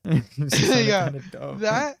 yeah, Yeah.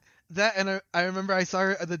 that, and I remember I saw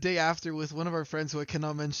her the day after with one of our friends who I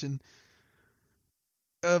cannot mention.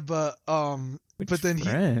 But then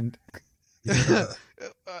friend. Yeah.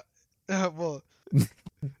 well,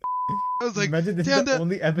 I was like, Imagine this damn, is the that-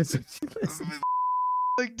 only episode you listen.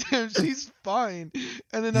 like, damn, she's fine.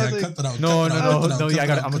 And then I Yeah, was like, cut that out. No, cut that no, out, no, cut no. that Yeah, I out,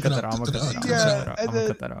 got it. I'm gonna cut that out. I'm gonna cut that out. Yeah, I'm and gonna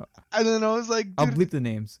cut that out. and then I was like, I'll dude, bleep the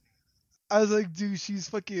names. I was like, dude,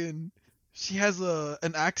 she has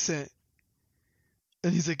an accent.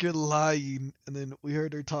 And he's like, you're lying. And then we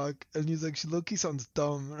heard her talk, and he's like, she low-key sounds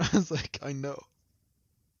dumb. And I was like, I know.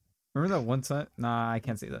 Remember that one time? Nah, I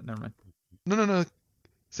can't say that. Never mind. No.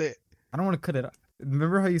 Say it. I don't want to cut it out.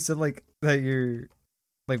 Remember how you said like that your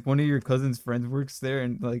like one of your cousin's friends works there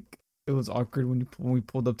and like it was awkward when we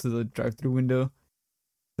pulled up to the drive-through window.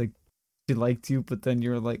 Like she liked you, but then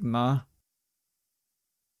you were like, nah.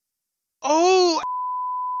 Oh!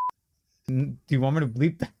 Do you want me to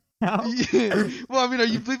bleep that out? Yeah. Well, I mean, are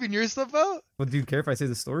you bleeping your stuff out? Well, do you care if I say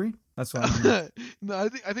the story? That's what I'm No,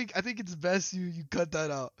 I think it's best you cut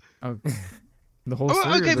that out. okay. The whole Oh,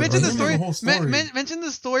 story. okay, or mention the Remember story. the whole story. Mention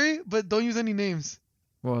the story, but don't use any names.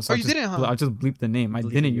 Well, so Oh, I you just, didn't, huh? I just bleeped the name. I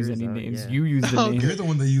Bleep didn't use yours any out, names. yeah. You used the Okay. name. You're the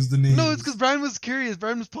one that used the name. No, it's because Brian was curious.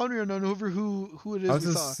 Brian was pondering on over who it is I was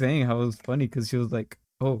we just saw. saying how it was funny because she was like,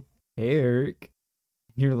 "Oh, hey Eric,"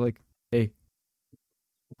 You're like, hey,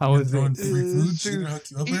 how You're was throwing it? free food? She Dude, didn't hook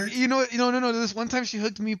you up, Eric? No. This one time she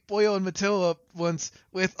hooked me, Pollo, and Mateo up once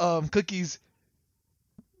with cookies.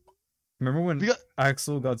 Remember when We got-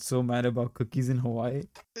 Axel got so mad about cookies in Hawaii?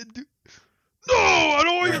 No, I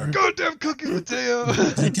don't want Yeah. your goddamn cookies, Mateo.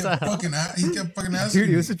 He kept fucking asking Dude,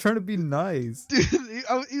 he me. was just trying to be nice. Dude,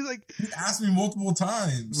 he's like, He asked me multiple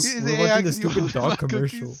times. he's We're like, watching the "Ask me stupid dog about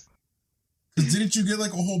commercial." cookies." 'Cause didn't you get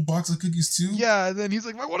like a whole box of cookies too? Yeah, and then he's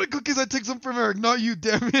like, if I wanted cookies, I'd take some from Eric, not you,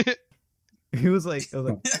 damn it. He was like, Yeah,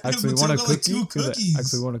 'cause Axel, you Mateo want a got, like, cookie? two He was like, cookies.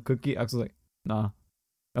 Axel, you want a cookie? Axel's like, nah.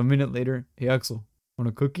 A minute later, hey Axel, want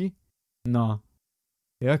a cookie? Nah.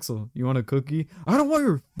 Hey Axel, you want a cookie? I don't want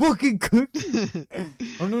your fucking cookie.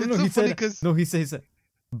 Oh no, It's no, so he funny said, 'cause- no, he says, I'm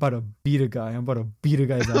about to beat a guy. I'm about to beat a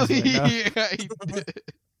guy's ass right now. Yeah, he did.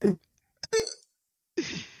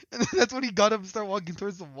 And then that's when he got up and started walking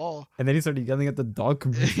towards the wall. And then he started yelling at the dog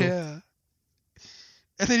commercial. Yeah.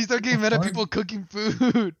 And then he started getting mad at people cooking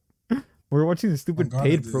food. We're watching the stupid God, I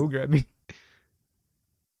paid did. programming.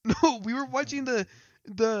 No, we were watching it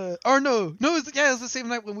was the same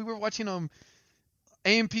night when we were watching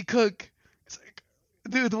AMP cook. It's like,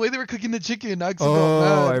 dude, the way they were cooking the chicken, Axel got Oh,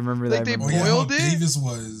 mad. I remember Like, that. they I Oh remember yeah, that. how boiled it? Davis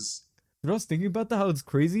was. You know, I was thinking about that, how it's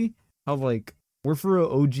crazy. How, like, we're for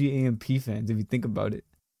OG AMP fans, if you think about it.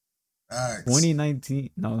 Facts. 2019.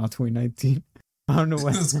 No, not 2019. I don't know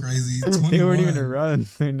when. That's crazy. They weren't even 21. around in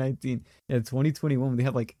 2019. Yeah, 2021. They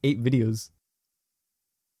had like 8 videos.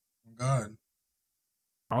 Oh, God.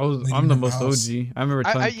 I'm Leaving the the most house. OG. I remember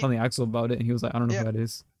I- telling Axel about it, and he was like, I don't know Yeah. who that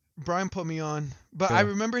is. Brian put me on, but Yeah. I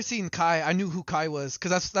remember seeing Kai. I knew who Kai was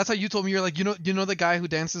because that's how you told me. You're like, you know the guy who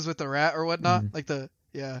dances with the rat or whatnot, Mhm. like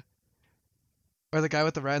or the guy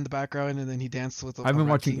with the rat in the background, and then he danced with. I've been rat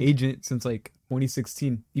watching king. Agent since like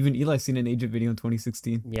 2016. Even Eli's seen an Agent video in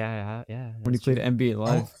 2016 Yeah. when he that's played true. NBA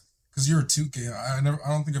Live. Oh, because you're a 2K. I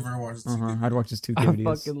don't think I've ever watched 2K. I'd watch his 2K I videos.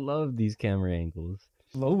 fucking love these camera angles.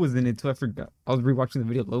 Low was in it too. I forgot. I was rewatching the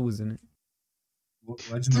video. Low was in it.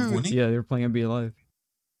 Legend of Dude. Winnie? Yeah, they were playing NBA Live.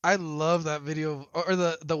 I love that video or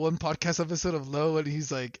the one podcast episode of Low when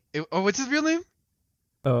he's like, what's his real name?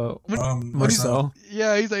 Marcel. Marcel.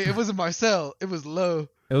 Yeah, he's like, it wasn't Marcel, it was Low.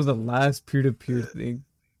 It was the last peer-to-peer thing.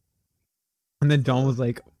 And then John was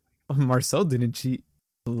like, oh, Marcel didn't cheat.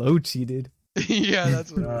 Low cheated. Yeah,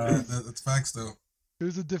 that's what it was. That's facts though. It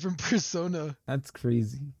was a different persona. That's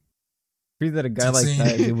crazy. Crazy that a guy It's like insane.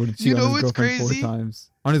 that is able to cheat You know on his what's girlfriend crazy? 4 times.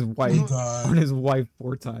 On his wife. Oh, God. On his wife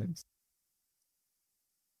 4 times.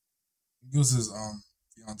 He was his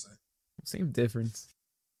fiance. Same difference.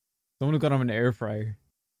 Someone who got him an air fryer.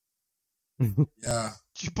 Yeah.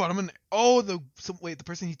 She bought him an the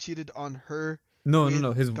person he cheated on her. No.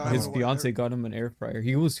 His Got his him a fiance air- got him an air fryer.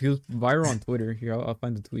 He was viral on Twitter. Here, I'll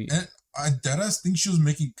find the tweet. And I deadass think she was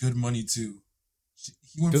making good money too.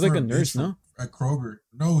 He went She was for like a bitch nurse, for- no? At Kroger.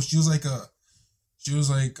 No, she was like a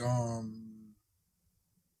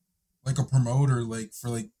promoter, like for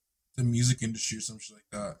like the music industry or some shit like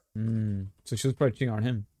that. So she was probably cheating on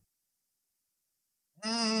him.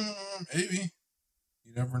 Maybe.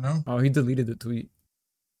 You never know. Oh, he deleted the tweet.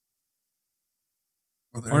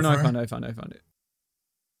 With Or no, I air fryer. found it.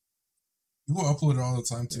 You will upload it all the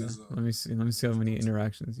time too. Yeah. So. Let me see how many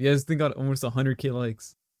interactions. Yeah, this thing got almost 100k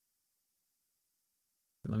likes.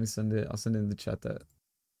 Let me send it. I'll send it in the chat that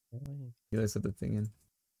you guys set the thing in.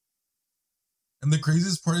 And the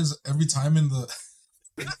craziest part is every time in the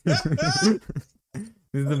This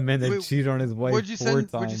is the man that Wait, cheated on his wife Where'd you 4 send?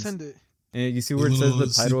 times. Where'd you send it? And you see where it says the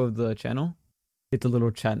Little title of the channel? Hit the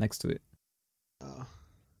little chat next to it. Oh.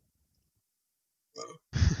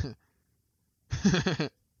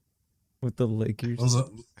 With the Lakers.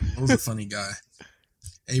 was a funny guy.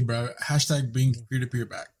 Hey, bro. Hashtag bring peer to peer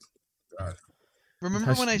back. God.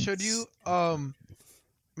 Remember when I showed you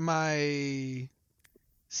my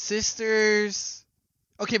sister's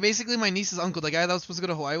basically my niece's uncle, the guy that was supposed to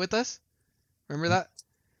go to Hawaii with us? Remember that?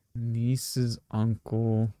 Niece's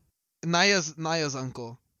uncle. Naya's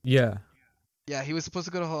uncle. Yeah. Yeah, he was supposed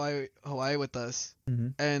to go to Hawaii with us.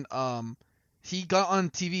 Mhm. And he got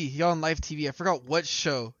on TV. He got on live TV. I forgot what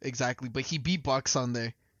show exactly, but he beatboxed on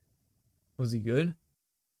there. Was he good?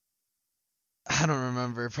 I don't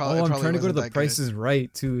remember. Probably. I'm probably trying to go to wasn't the that Price good. is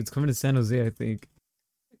Right too. It's coming to San Jose, I think.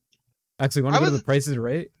 Actually, want to I go to was- the Price is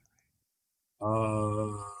Right?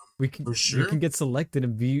 We can For sure. we can get selected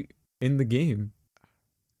and be in the game.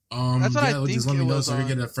 That's what I just think let me it know was so we on.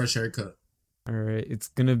 get a fresh haircut. All right, it's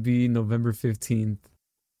gonna be November 15th.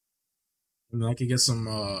 And I could get some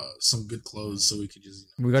good clothes so we could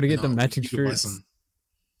just. We got to get the you matching could buy shirts. some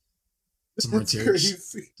That's materials.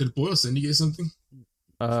 crazy. Did Boyle send you guys something?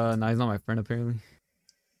 No, he's not my friend apparently.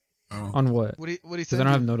 Oh. On what? What do you Because send I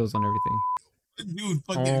don't have you? noodles on everything. Dude,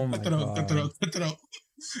 fuck Oh it. my Cut that out. Cut that God. out. Cut that out.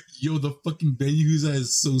 Yo, the fucking venue he's at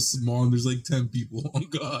is so small and there's like 10 people. Oh,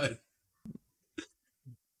 God.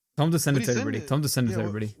 Tell him to send What it do to you send everybody. it? Tell him to send it Yeah, to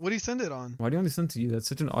everybody. what do you send it on? Why do you only send it to you? That's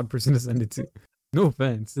such an odd person to send it to. No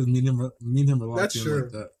offense. Because me and him are locked That's in true.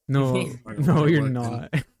 like that. No, Like, no, we're you're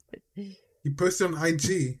locked not. He posted on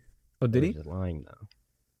IG. Oh, did he? You're just lying though.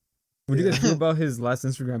 What do you guys Yeah. feel about his last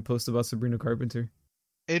Instagram post about Sabrina Carpenter?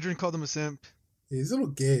 Adrian called him a simp. He's a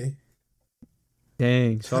little gay.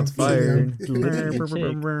 Dang, shots Yeah. fired. Chick.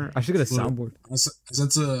 I should get a Well, soundboard. I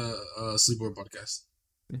sent a sleepover podcast.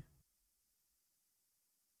 Yeah.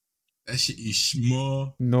 That shit is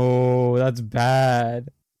small. No, that's bad.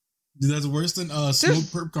 Dude, that's worse than Smoke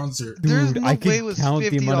Perp concert. There's Dude, no I way it can was count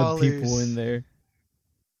the amount of people $50. in there.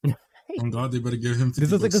 Oh God, they better give him 50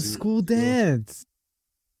 This is like a bucks, dude. school dance.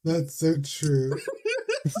 That's so true.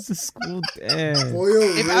 This is a school dance.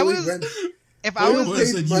 Boyo If really I was- went. If I Boyo was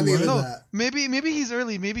Wait, paid you money what? for no, that. maybe he's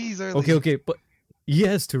early. Maybe he's early. Okay, but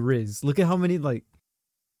yes to Riz. Look at how many like.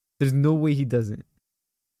 There's no way he doesn't.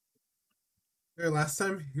 Last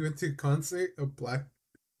time he went to a concert, a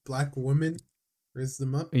black woman raised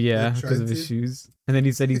them up. Yeah, Like, because tried of his to. shoes. And then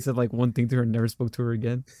he said like one thing to her and never spoke to her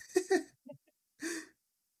again.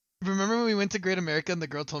 Remember when we went to Great America and the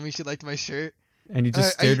girl told me she liked my shirt? And you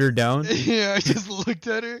just I- stared her down. Yeah, I just looked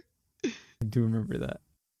at her. I do remember that.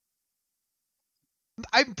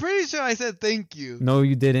 I'm pretty sure I said thank you. No,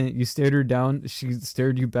 you didn't. You stared her down. She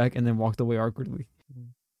stared you back and then walked away awkwardly.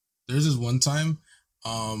 There's this one time,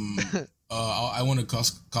 I went to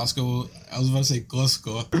Costco. I was about to say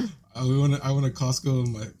Costco. I went to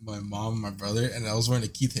Costco with my mom and my brother, and I was wearing a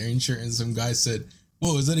Keith Haring shirt, and some guy said,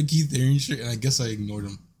 "Whoa, is that a Keith Haring shirt?" And I guess I ignored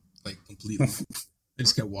him like completely. I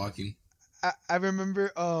just kept walking. I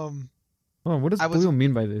remember Hold on, what does I was- Boyle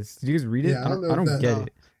mean by this? Did you guys read it? Yeah, I don't know I don't if that- get no.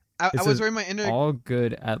 it. I It was says wearing my inner All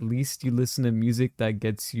good. At least you listen to music that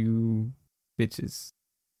gets you bitches.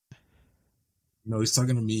 No, he's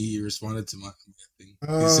talking to me. He responded to my thing.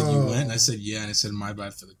 He said, "You went?" Oh. I said, "Yeah," and I said, "My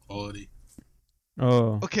bad for the quality."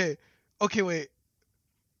 Oh. Okay, wait.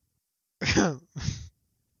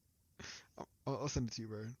 I'll send it to you,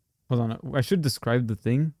 Brian. Hold on. I should describe the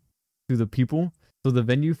thing to the people. So the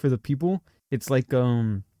venue for the people, it's like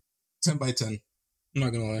 10 by 10. I'm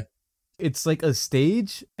not gonna lie. it's like a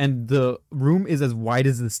stage and the room is as wide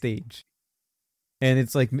as the stage. And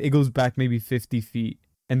it's like it goes back maybe 50 feet.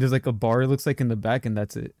 And there's like a bar it looks like in the back and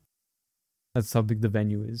that's it. That's how big the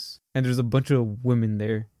venue is. And there's a bunch of women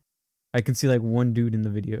there. I can see like one dude in the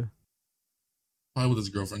video. Probably with his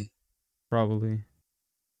girlfriend. Probably.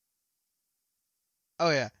 Oh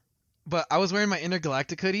yeah, but I was wearing my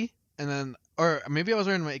Intergalactic hoodie, and then, or maybe I was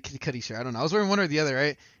wearing my Kitty Cudi shirt. I don't know. I was wearing one or the other,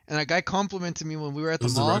 right? And a guy complimented me when we were at It the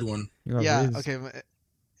was the mall. red one. You got Yeah. Riz. Okay.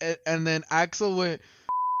 And then Axel went,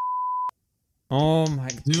 Oh my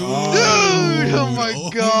Dude, god. Dude, oh my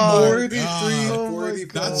God. 43, Oh my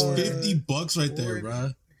 44. That's $50 right there, bro.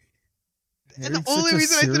 and the You're only such a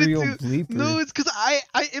reason I did serial it too. bleeper. No, it's because I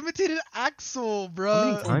imitated Axel, How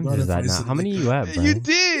bro. many times God, is if that I now? said How many like you that. have, You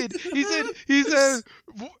Brian? did. He said,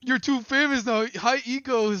 you're too famous now. High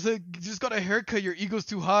ego. He said, you just got a haircut. Your ego's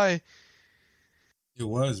too high. It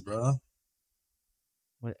was, bro.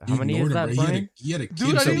 What, You how many is ignored that, him, bro. Brian? He had a kid.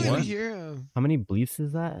 Dude, I said didn't even what? hear him. How many bleeps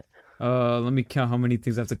is that? Let me count how many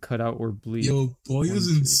things I have to cut out or bleep. Yo, boy, he was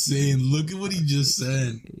 1, 2, insane. 3, Look at what he just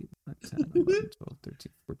said. 8, 9, 10, 11, 12,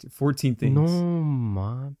 13, 14. 14 things. No,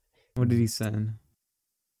 mom. What did he send?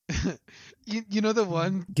 You know the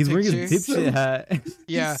one He's wearing picture? his dipshit hat.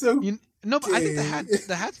 Yeah. so no, but I think gay.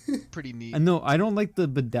 the hat's pretty neat. I know, I don't like the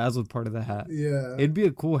bedazzled part of the hat. Yeah. It'd be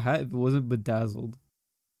a cool hat if it wasn't bedazzled.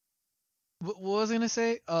 What was I gonna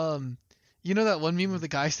say? You know that one meme of the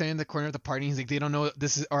guy standing in the corner of the party? He's like, they don't know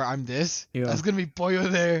this is, or I'm this. Yeah. That's gonna be Boyo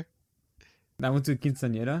there. I went to a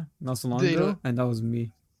quinceañera not so long They ago, don't- and that was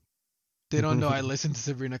me. They don't know I listen to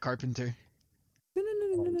Sabrina Carpenter.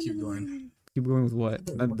 Keep going. Keep going with what?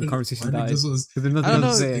 The conversation Why died. did this was- 'Cause there's nothing I don't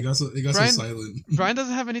else to know. say. It got so Brian- silent. Brian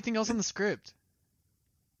doesn't have anything else on the script.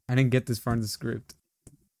 I didn't get this far in the script.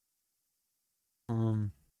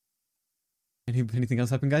 Anything else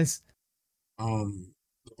happen, guys? The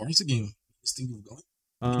Barca game. Just thinking of going.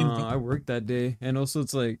 I worked that day, and also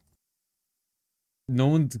it's like no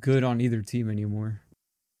one's good on either team anymore.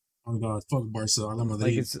 Oh God, fuck Barca. I got my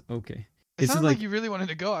Like it's okay. It It's sounded like like you really wanted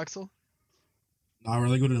to go, Axel. Nah, I'd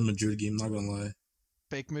rather go to the Madrid game. Not gonna lie,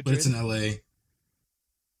 Fake but Madrid. it's in LA.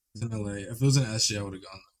 It's in LA. If it was in SJ, I would have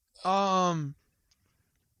gone.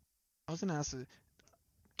 I was gonna ask it.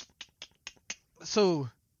 So,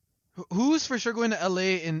 who's for sure going to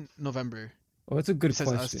LA in November? oh, that's a good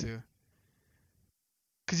Besides us question. two.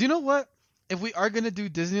 Cause you know what? If we are gonna do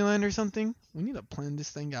Disneyland or something, we need to plan this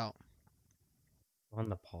thing out. On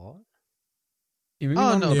the pod? Yeah, maybe Oh,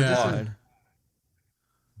 not no, on the but just pod.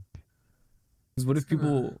 'Cause what if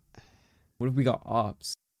people? What if we got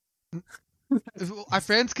ops? If our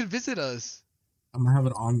friends could visit us. I'm gonna have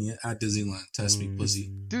it on me at Disneyland. Test me, pussy.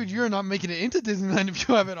 Dude, you're not making it into Disneyland if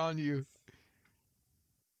you have it on you.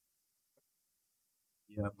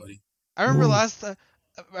 Yeah, buddy. I remember Ooh.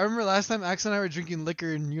 last time Axel and I were drinking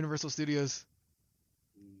liquor in Universal Studios.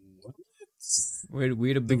 What? We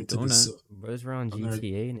had a big Went to the donut. su- Bros were on I'm not-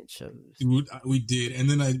 GTA and it shows. We did, and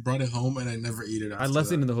then I brought it home and I never ate it. I After left it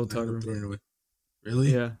that. in the I hotel ended up room. throwing it away.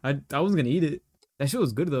 Really? Yeah, I wasn't gonna eat it. That shit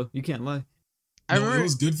was good though. You can't lie. I No, remember it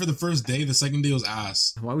was good for the first day. The second day was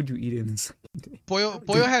ass. Why would you eat it in the second day?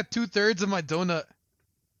 Boyo had 2/3 of my donut.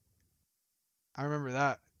 I remember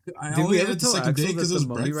that. I Did only we ate ever it the tell second day Axel that because it the was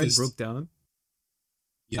mummy ride breakfast. broke down?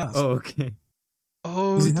 Yeah. Oh, okay.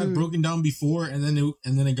 Oh, 'Cause it had dude. broken down before, and then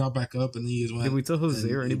it got back up, and then you just went. Did we tell Jose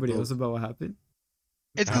and or it anybody broke. else about what happened?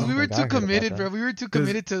 It's I because don't we were think I too heard about committed, that. bro. We were too 'Cause-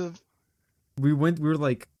 committed to. We were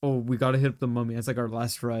like, oh, we gotta hit up the mummy. It's like our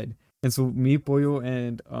last ride. And so me, Pollo,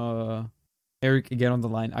 and Eric get on the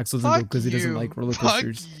line. Axel doesn't go Fuck because he doesn't you. like roller Fuck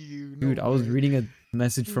coasters. you. Dude, No I was way. reading a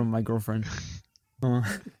message from my girlfriend.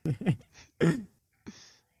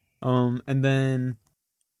 And then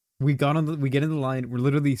we get in the line. We're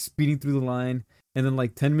literally speeding through the line, and then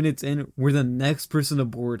like 10 minutes in, we're the next person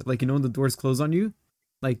aboard. Like, you know when the doors close on you,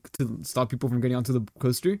 like to stop people from getting onto the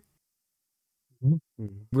coaster.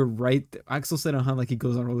 We're right. Axel said like he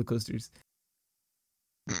goes on roller coasters.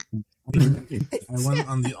 I went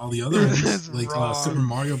on all the other That's ones, like wrong. Super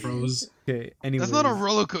Mario Bros. Okay. Anyways, That's not a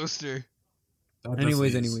roller coaster. That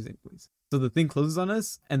anyways, definitely is. anyways. So the thing closes on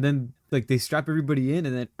us, and then like they strap everybody in,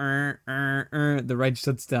 and then the ride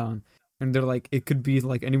shuts down, and they're like, it could be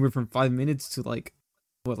like anywhere from 5 minutes to like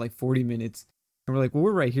 40 minutes, and we're like, well,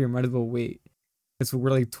 we're right here, might as well wait. And so we're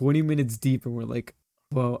like 20 minutes deep, and we're like,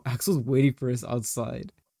 well, Axel's waiting for us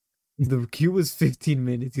outside. The queue was 15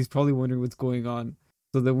 minutes. He's probably wondering what's going on.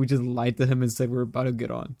 So then we just lied to him and said we're about to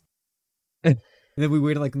get on. And then we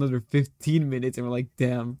waited like another 15 minutes, and we're like,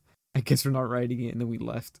 damn, I guess we're not riding it, and then we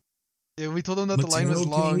left. Yeah, we told him that the line was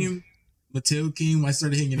long. Mateo came. I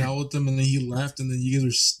started hanging out with him, and then he left, and then you guys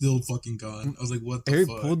were still fucking gone. I was like, "What the Eric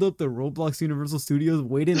fuck?" pulled up the Roblox Universal Studios,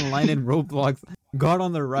 waited in line in Roblox, got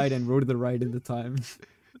on the ride, and rode the ride in the time.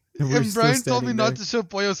 we're And still Brian told me standing not there. to show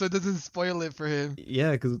Boyo so it doesn't spoil it for him.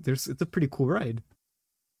 Yeah, because it's a pretty cool ride.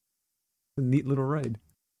 A neat little ride.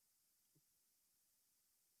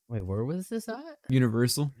 Wait, where was this at?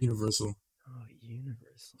 Universal. Universal. Oh,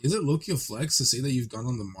 Universal. Is it low-key a flex to say that you've gone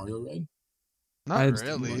on the Mario ride? Not I'd-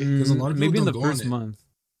 really. Because a lot of people maybe in the don't go on first it. month.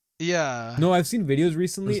 Yeah. No, I've seen videos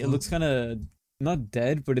recently. First It looks kind of not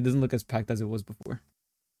dead, but it doesn't look as packed as it was before.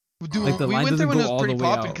 Dude, Like the we line went there doesn't when go it was all the pretty way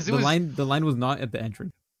popping out. because The line was not at the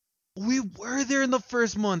entrance. we were there in the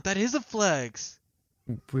first month. That is a flex.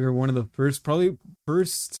 We were one of the first, probably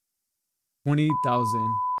first 20,000.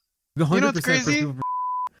 know what's 100% crazy? first people.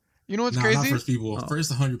 You know what's Not crazy? first people. Oh.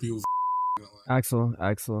 First 100 people. Axel.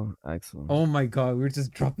 Oh my god, we were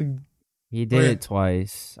just dropping. He did Wait. it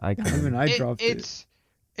twice. Even I dropped it.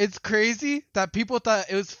 It's crazy that people thought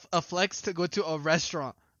it was a flex to go to a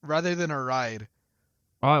restaurant rather than a ride.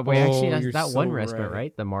 Oh, wait, actually, Oh, that's you're that one so restaurant, right.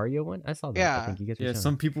 right? The Mario one? I saw that. Yeah. I think you guys were Yeah, showing.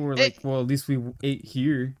 some people were It- like, well, at least we ate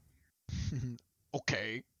here.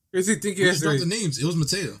 Okay. Where's he think We you just guys dropped are? the names. It was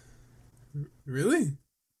Mateo. Really?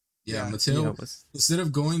 Yeah, Yeah. Mateo. Yeah, it was- Instead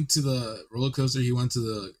of going to the roller coaster, he went to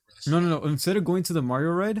the restaurant. No. Instead of going to the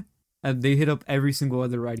Mario ride, they hit up every single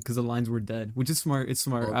other ride because the lines were dead, which is smart. It's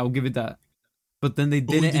smart. Oh. I'll give it that. But then they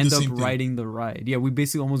But we didn't did the end up same thing. riding the ride. Yeah, we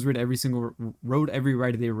basically almost rode every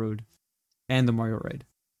ride they rode, and the Mario ride.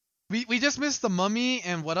 We just missed the mummy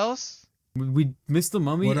and what else? We missed the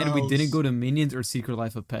mummy, What and we didn't else? go to Minions or Secret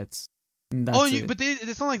Life of Pets. And that's Oh, it. but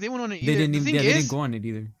it's not like they went on it they either. didn't. The Even, thing yeah, they is, didn't go on it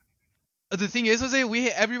either. the thing is, Jose, we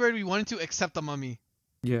hit every ride we wanted to except the mummy,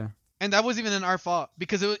 Yeah. and that wasn't even our fault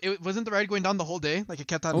because it wasn't the ride going down the whole day. Like it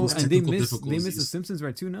kept on. Oh, was and they technical missed the difficulties. Simpsons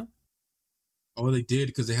ride too now Oh, they did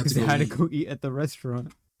because they had because to they go. had to eat. go eat at the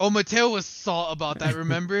restaurant. Oh, Mateo was salt about that.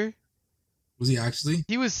 Remember? Was he actually?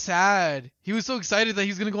 He was sad. He was so excited that he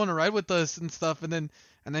was gonna go on a ride with us and stuff, and then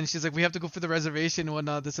she's like, we have to go for the reservation and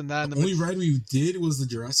whatnot, this and that. And The only ride we did was the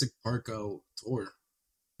Jurassic Park tour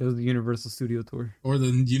It was the Universal Studio tour. or the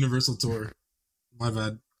Universal tour. My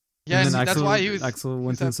bad. yeah, And and then that's Axel, why he was. Axel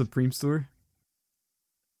went to the Supreme store.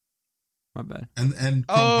 My bad, And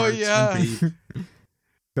Oh, Chrome Hearts yeah. and Babe.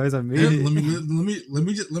 guys. I made And it. let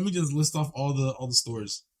me just list off all the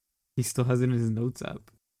stores. He still has it in his notes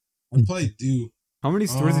app. I probably do. How many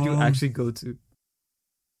stores did you Um, actually go to?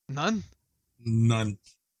 None. None.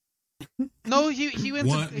 No, he went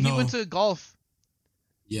What? to he No. went to golf.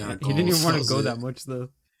 Yeah, He didn't even want to golf, go was that it. much though.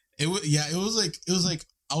 It was like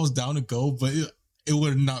I was down to go, but it would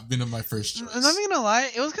have not been my first choice. I'm not even gonna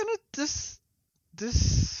lie, it was kind of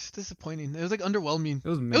disappointing. It was like underwhelming. It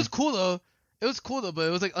was It was cool though. It was cool though, but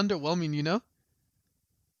it was like underwhelming, you know?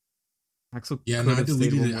 Axel Yeah, could no, I have stayed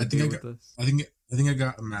deleted one it. more I think day I with got- us. I think I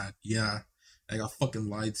got mad. Yeah, I got fucking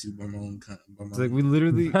lied to by my own kind. By my It's like own- we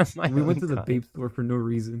literally My we went to own the kind. vape store for no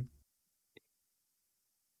reason.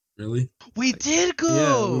 really. We did go.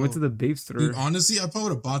 Yeah, we went to the vape store. Dude, honestly, I probably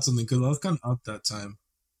would have bought something because I was kind of up that time.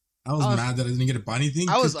 I was I was- mad that I didn't get to buy anything.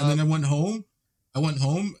 I was and then up. I went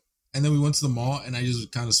home. And then we went to the mall, and I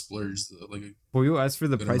just kind of splurged. Like, Boyo asked for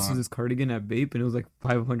the Good price of amount. this cardigan at vape, and it was like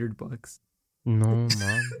 $500. No,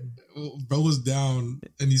 man. bro was down,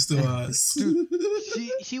 and he still asked. Dude,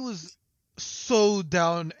 he was so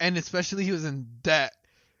down, and especially he was in debt.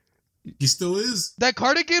 He still is. That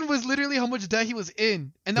cardigan was literally how much debt he was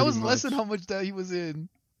in, and that Pretty was less than much. how much debt he was in.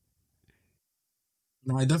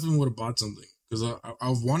 No, I definitely would have bought something because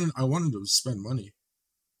I wanted to spend money.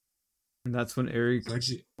 And that's when Eric It's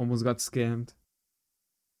actually, almost got scammed.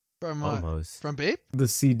 From what? Almost. From Babe? The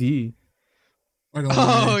CD. like,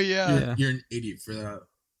 Oh man, yeah. Yeah. you're an idiot for that.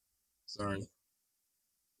 Sorry.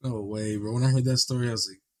 No way, bro. When I heard that story, I was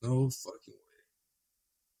like, no fucking way.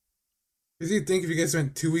 What do you think if you guys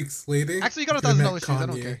went 2 weeks later? Actually, you got you could've $1,000 met shoes. I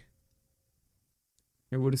don't Kanye? care.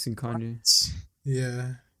 I would have seen Kanye.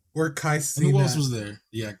 Yeah. Or Kai And who else Cenat was there?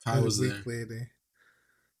 Yeah, Kai a was week there. later.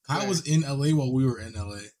 Kai Yeah. was in LA while we were in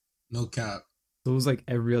LA. No cap. So it was like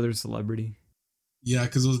every other celebrity. Yeah,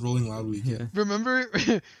 because it was Rolling Loud Week. Yeah. Remember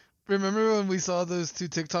when we saw those two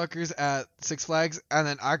TikTokers at Six Flags, and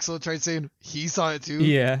then Axel tried saying he saw it too?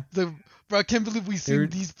 Yeah. Bro, I can't believe we seen They're-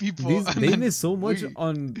 these people. These, and they then miss so much we-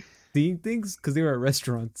 on seeing things because they were at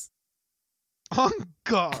restaurants. Oh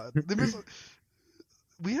God, they miss.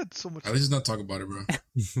 We had so much. Let's just not talk about it, bro.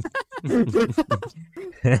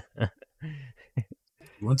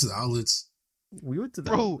 We went to the outlets. We went to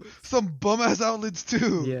that. Bro, some bum ass outlets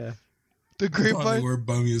too. Yeah. The Probably Grapevine. were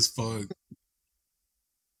bummy as fuck.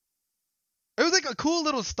 It was like a cool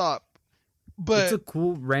little stop, It's but a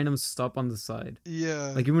cool random stop on the side.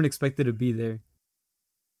 yeah. Like you wouldn't expect it to be there.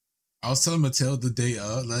 I was telling Mateo that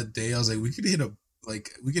day, I was like, we could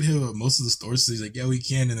hit most of the stores. So he's like, yeah, we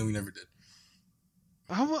can, and then we never did.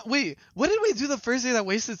 Wait, what did we do the first day that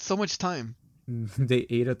wasted so much time? They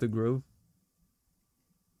ate at the Grove.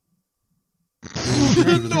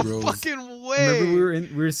 Remember the No Grove. fucking way.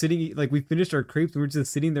 Remember we were sitting like we finished our crepes. We were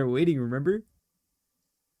just sitting there waiting. Remember?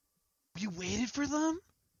 We waited for them?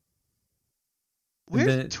 And We're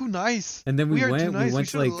then- too nice. And then We we are too went. nice. We We went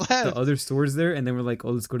to should've like left. the other stores there, and then we're like,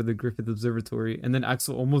 "Oh, let's go to the Griffith Observatory." And then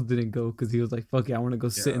Axel almost didn't go because he was like, "Fuck it, I want to go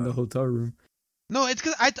sit in the Yeah. hotel room." No, it's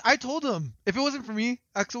because I told him. If it wasn't for me,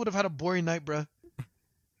 Axel would have had a boring night, bruh.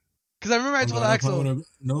 Because I remember I told Axel.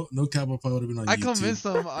 No cap, I probably would have been on I YouTube convinced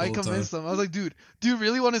him. the I whole convinced time. him. I was like, dude, do you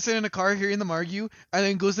really want to sit in a car here in the Margu and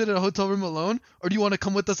then go sit in a hotel room alone? Or do you want to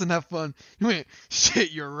come with us and have fun? He went,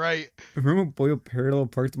 shit, you're right. Remember when Boyo parallel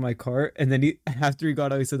parked my car, and then after he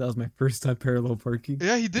got out, he said that was my first time parallel parking.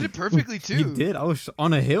 Yeah, he did it perfectly, too. He did. I was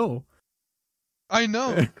on a hill. I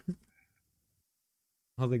know.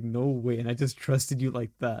 I was like, "No way!" And I just trusted you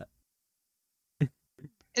like that.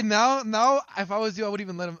 And now, if I was you, I wouldn't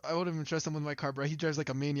even let him. I wouldn't even trust him with my car, bro. He drives like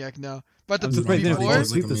a maniac now. But I'm the surprised he didn't before- fall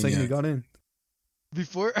before, asleep Like the a second he maniac. got in.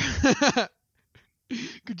 before,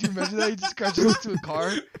 could you imagine that he just crashes into a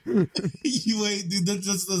car? You wait, dude.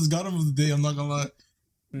 That's got him of the day. I'm not gonna lie.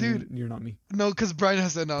 Dude. You're not me. No, because Brian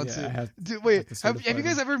has to announce Yeah, I it. have- Dude, wait, to have you certify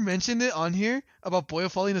guys him. ever mentioned it on here about Boyo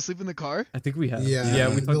falling asleep in the car? I think we have. Yeah. Yeah,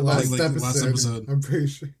 we the talked about last, like, episode, last episode. I'm pretty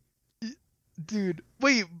sure. Dude,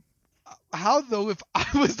 wait, how though? If I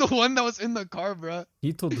was the one that was in the car, bruh.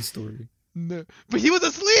 he told the story. No, but he was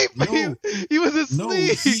asleep. No. He was No,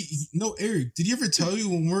 asleep. no, Eric. Did he ever tell you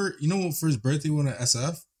when for his birthday we went to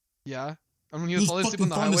SF? Yeah, I mean he He was was falling asleep fucking on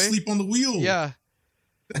the falling highway. asleep on the wheel. Yeah.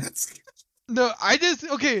 That's No, I just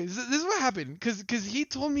okay. This is what happened because he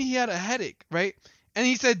told me he had a headache, right? And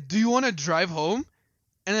he said, "Do you want to drive home?"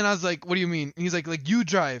 And then I was like, "What do you mean?" And he's like you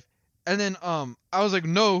drive. And then I was like,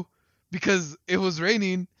 "No," because it was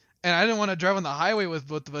raining and I didn't want to drive on the highway with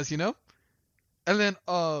both of us, you know. And then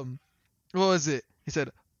what was it? He said,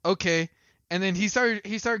 "Okay." And then he started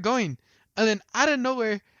going. And then out of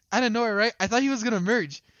nowhere, right? I thought he was gonna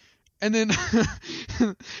merge. and then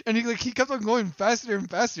and he kept on going faster and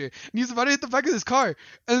faster, and he was about to hit the back of his car.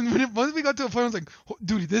 And once we got to a point, I was like,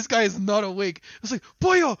 dude, this guy is not awake. I was like,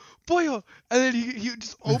 boyo, boyo, and then he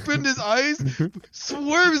just opened his eyes,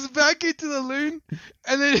 swerves back into the lane,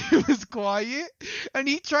 and then he was quiet, and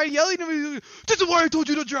he tried yelling at me, he was like, this is why I told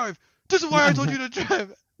you to drive. This is why I told you to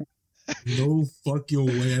drive. No fucking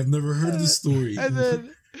way. I've never heard of this story.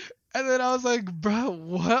 And then I was like, bro,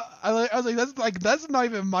 what? I was like, that's not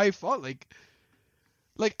even my fault. He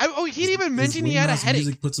didn't even mention he had a headache.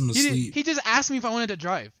 Music puts him to sleep. He just asked me if I wanted to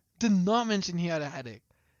drive. Did not mention he had a headache.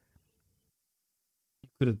 You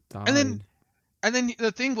could have died. And then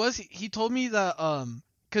the thing was, he told me that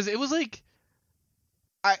because it was like,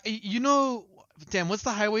 damn, what's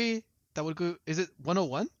the highway that would go? Is it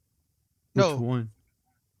 101? No. Which one?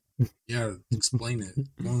 Yeah, explain it.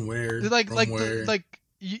 Going where?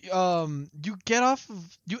 You get off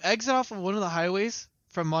of, you exit off of one of the highways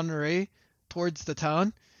from Monterey towards the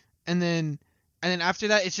town, and then after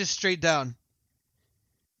that it's just straight down.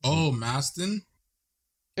 Oh, Maston.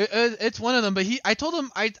 It's one of them, but I told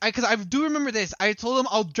him because I do remember this. I told him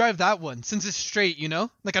I'll drive that one since it's straight,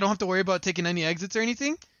 like I don't have to worry about taking any exits or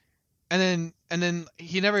anything. And then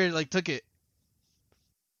he never took it.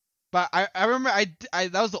 But I remember I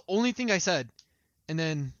that was the only thing I said, and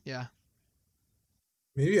then yeah.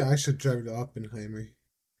 Maybe I should drive the Oppenheimer.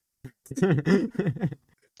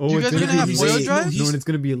 Oh, you guys gonna have Boyo drive? No, and it's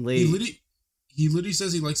gonna be late. He literally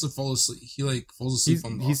says he likes to fall asleep. He falls asleep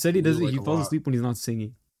on the. He said he doesn't. Like he falls asleep when he's not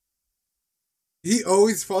singing. He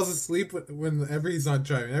always falls asleep whenever he's not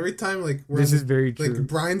driving. Every time, this is very true. Like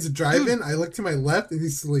Brian's driving, I look to my left and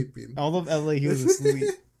he's sleeping. All of LA, he was asleep.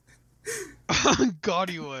 God,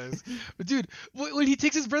 he was. But dude, when he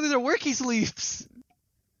takes his brother to work, he sleeps.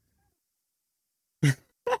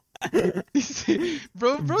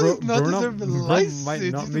 Bro's not deserving a license. Might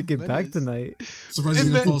not make it back tonight. Surprised he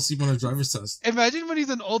didn't fall asleep on a driver's test. Imagine when he's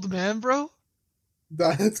an old man, bro.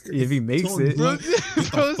 That's crazy. If he makes it,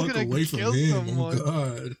 bro's gonna kill someone. Oh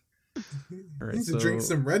God. All right, He needs to drink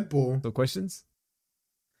some Red Bull. So questions?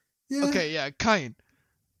 Yeah. Okay, yeah, Kyan.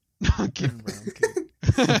 No, I'm kidding, bro. I'm kidding.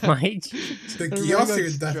 The kiosk here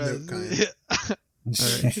is definitely kind. Yeah. All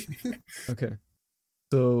right. Okay.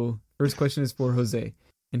 So first question is for Jose.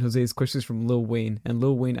 And Jose's question is from Lil Wayne. And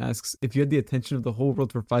Lil Wayne asks, if you had the attention of the whole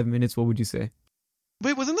world for 5 minutes, what would you say?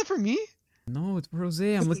 Wait, wasn't that for me? No, it's for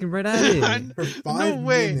Jose. I'm looking right at it. For 5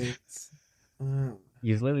 minutes.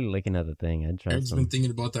 He's literally looking at the thing. I'd I've trust been him. thinking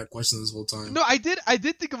about that question this whole time. No, I did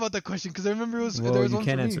think about that question because I remember it was Well, there was you one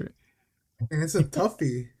can't for answer me. it. And it's a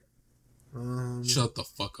toughie. Shut the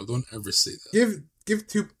fuck up! Don't ever say that. Give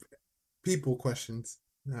 2 people questions.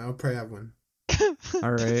 I'll probably have one.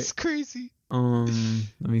 All right. It's crazy. Let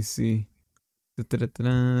me see.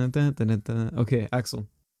 Okay, Axel.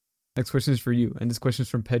 Next question is for you, and this question is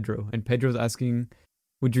from Pedro. And Pedro's asking,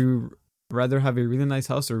 would you rather have a really nice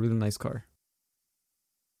house or a really nice car?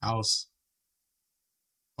 House.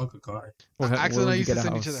 Fuck a car. Axel and I would you used to get a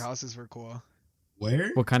send each house? other houses for cool.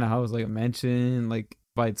 Where? What kind of house? Like a mansion, like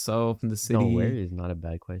by itself in the city? No, where is not a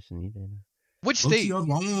bad question either. Which Low-key, state? I'd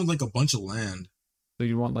want one with like a bunch of land. So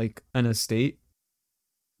you want like an estate?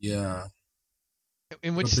 Yeah.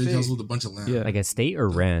 In which a big house state? with a bunch of land. Yeah. Like a state or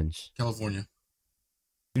ranch? California.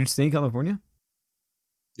 Did you stay in California?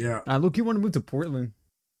 Yeah. Look, you want to move to Portland.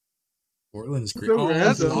 Portland is great. So Oh,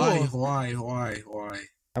 random. Hawaii.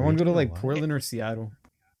 I want to go to like Why? Portland or Seattle.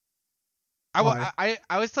 I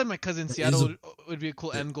was telling my cousin There Seattle is would be a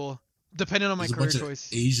cool end goal, depending on my There's a career bunch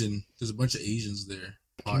choice. There's a bunch of Asians there.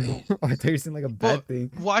 Hot Asian. I thought you were saying like a bad Well,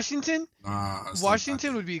 thing. Washington Nah, it's not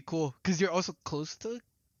Washington that would be cool because you're also close to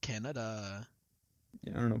Canada.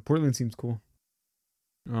 Yeah, I don't know. Portland seems cool.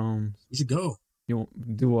 good. We should go. You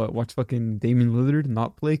want do what? Watch fucking Damian Lillard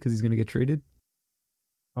not play because he's gonna get traded.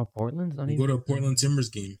 Oh, Portland's not We'll even. go to a Portland Timbers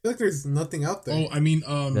game. I feel like there's nothing out there. Oh, I mean,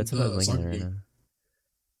 That's what I was soccer looking at right game.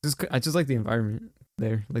 now. I just like the environment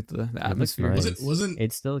there, like the looks atmosphere. nice. Wasn't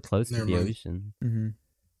It's still close to Never the mind. ocean. Mm-hmm.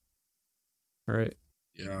 All right.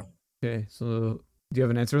 Yeah. Okay. So, do you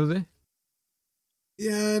have an answer, Jose?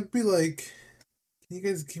 Yeah, it'd be like, can you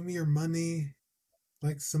guys give me your money?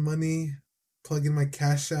 Like some money? Plug in my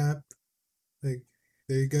Cash App. Like,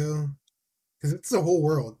 there you go. Because it's the whole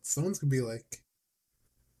world. Someone's gonna be like,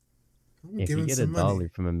 I'm If you giving get some $1 money.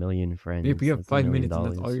 from a million friends, If we have that's $1 5 million. minutes and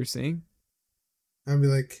that's all you're saying, I'd be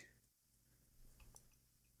like,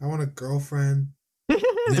 I want a girlfriend. And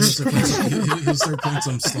then he'll start playing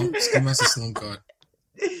some Ski Master Slum God.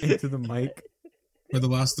 into the mic. For the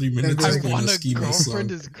last 3 minutes, I he's I playing want a a Ski Master Slum.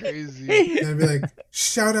 girlfriend is crazy. And I'd be like,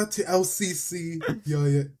 shout out to LCC. Yo,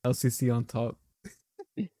 yeah. LCC on top.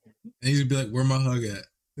 And he's gonna be like, "Where my hug at?"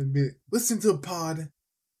 It'd be listen to a pod.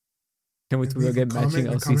 Can't wait And till we leave a get matching comment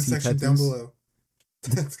in the comment LCC section down tattoos. below.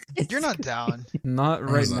 You're not down. Not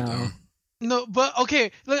right Ryan's not now. down. No, but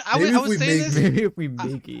okay. Look, I Maybe was if we saying make- this. Maybe if we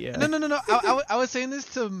make it, yeah. No. I was saying this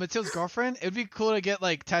to Mateo's girlfriend. It'd be cool to get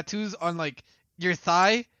like tattoos on like your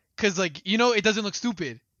thigh, cause like it doesn't look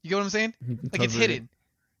stupid. You get what I'm saying? You can Like it's cover it. hidden.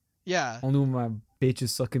 Yeah. Only when my bitch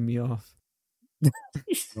is sucking me off.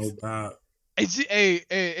 No bad. It's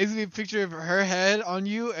a picture of her head on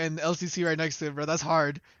you and LCC right next to it, bro. That's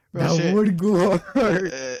hard. Real That shit. would go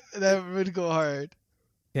hard. That would go hard.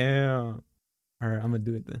 Damn. Alright, I'm gonna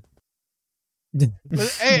do it then. But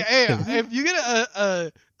hey, if you get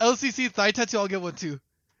a LCC thigh tattoo, I'll get one too.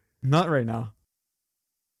 Not right now.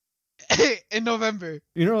 In November.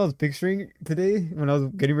 You know what I was picturing today when I was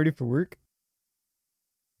getting ready for work?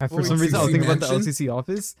 For What some were you reason, I was thinking, thinking about the mansion? LCC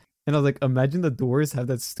office, and I was like, imagine the doors have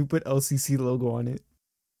that stupid LCC logo on it.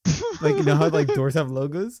 Like, you know how like doors have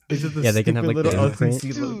logos? It's just the Yeah, they can stupid have, like, little the imprint.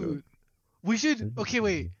 LCC logo. Dude, we should. Okay,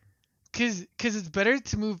 wait. Cause it's better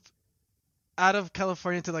to move out of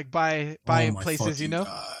California to like buy Oh in my places, you fucking know?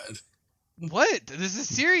 God. What? This is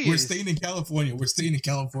serious. We're staying in California.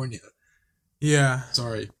 Yeah.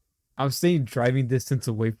 Sorry. I'm staying driving distance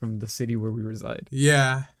away from the city where we reside.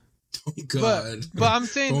 Yeah. Oh God. But I'm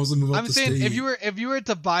saying, Don't move up the if state. you were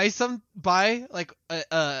to buy like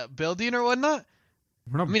a building or whatnot.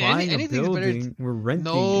 We're not I mean, buying a anything's better building. We're renting.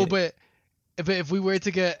 No, it. but if we were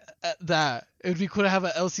to get that, it would be cool to have a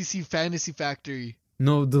LCC fantasy factory.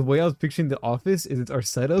 No, the way I was picturing the office is it's our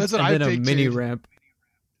setup That's what and I then a mini pictured. ramp.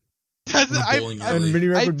 That's A bowling alley. And mini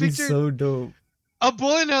ramp I would be pictured- so dope. A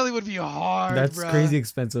bowling alley would be hard. That's bruh. crazy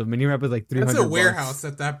expensive. Mini ramp is like 300. That's a bucks. warehouse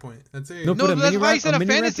at that point. That's it. No, No, but a that's mini why I ramp, said a mini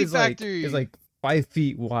ramp fantasy is like, factory. is like 5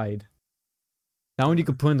 feet wide. That one you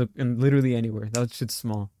could put in literally anywhere. That shit's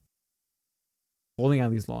small. Bowling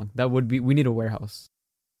alley's long. That would be. We need a warehouse.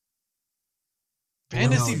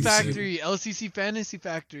 Fantasy Wow, you factory, LCC fantasy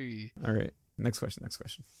factory. All right. Next question.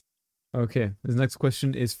 Okay. This next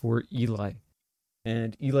question is for Eli.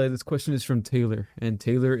 And Eli, this question is from Taylor. And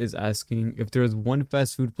Taylor is asking, if there was one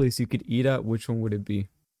fast food place you could eat at, which one would it be?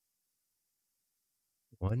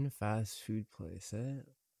 One fast food place.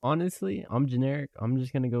 Honestly, I'm generic. I'm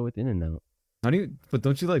just gonna go with In-N-Out. Not even, but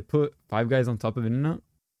don't you like put Five Guys on top of In-N-Out?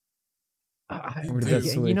 Or did that You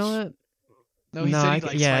switch? know what? No, he No, said I he c-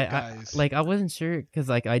 likes yeah, Five Guys. Like I wasn't sure because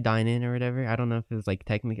like I dine in or whatever. I don't know if it was like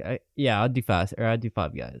technically. Yeah, I'll do fast or I'll do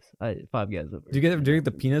Five Guys. Five Guys. Over. Do you get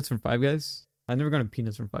the peanuts from Five Guys? I've never gotten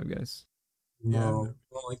peanuts from Five Guys. No, Yeah. I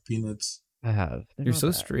don't like peanuts. I have. They're You're not so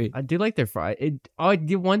bad. straight. I do like their fry.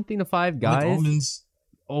 The one thing the Five I like Guys almonds.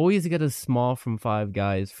 always get a small from Five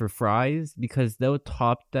Guys for fries because they'll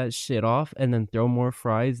top that shit off and then throw more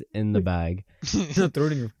fries in the bag. Throw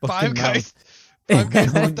it in your fucking Five mouth. Guys. Five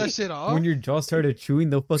Guys When knock that shit off. When your jaw started chewing,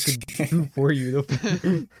 they'll fucking chew for you.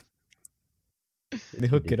 They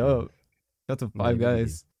hook it up. That's a Five Yeah, they do.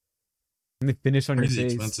 Guys. And they finish on your Crazy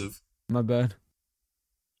face. expensive. My bad.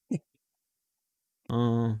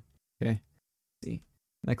 Okay. See.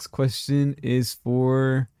 Next question is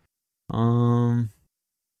for Kyan.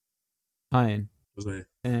 Was I-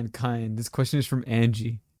 And Kyan, this question is from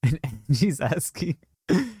Angie. And Angie's asking,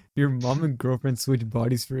 your mom and girlfriend switch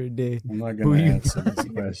bodies for a day. I'm not Who gonna you- answer this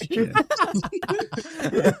question.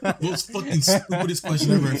 Most fucking stupidest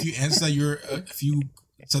question ever. If you answer that, if you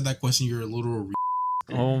said that question, you're a little.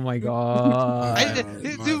 Oh my god.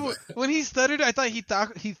 Dude, when he stuttered, I thought he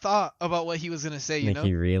thought about what he was gonna say. You Make know.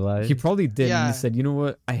 you realize. He probably did. And Yeah. he said, you know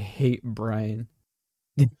what? I hate Brian.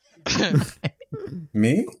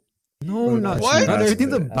 Me? No, Oh, not, What? not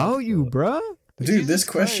everything's Absolutely. about you, bruh. Dude, Jesus this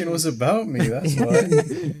question was Christ. about me. That's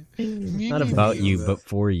why. Not about you, but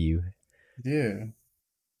for you. Yeah.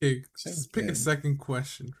 Okay, just pick Okay. a second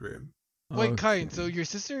question for him. Wait, Okay. Kyan. So your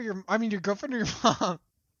sister, your girlfriend or your mom?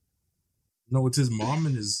 No, it's his mom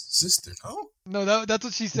and his sister. No. No, that's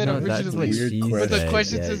what she said No, that's originally. what Weird she question. But the said.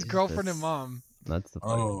 question Yeah, says girlfriend that's- and mom. That's the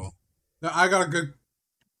part. Oh. Now, I got a good.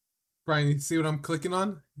 Brian, you see what I'm clicking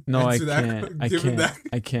on? No, I Answer that. can't. I Give it can't. that.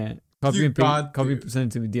 I can't. Copy You and got paste. Copy, to.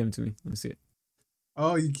 send it to me. DM it to me. Let me see it.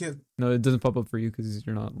 Oh, you can't. No, it doesn't pop up for you because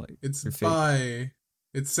you're not like. It's you're fake. by.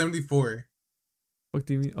 It's 74. What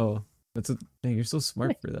do you mean? Oh, that's a dang. You're so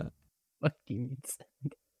smart for that. What do you mean?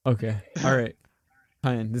 Okay. All right.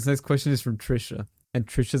 Fine. This next question is from Trisha, and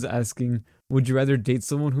Trisha's asking, would you rather date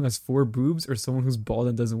someone who has 4 boobs or someone who's bald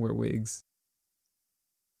and doesn't wear wigs?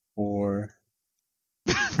 Or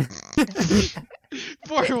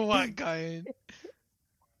For what, Kyan?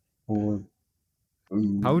 or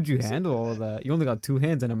How would you handle all of that? You only got 2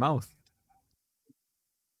 hands and a mouth.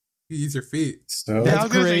 You use your feet. so Yeah, I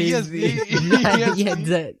was gonna say, crazy. he has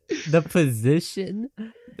yeah, the position.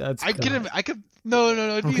 That's I could. No.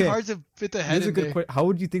 It'd be Okay. hard to fit the head Here's a in good there. question. How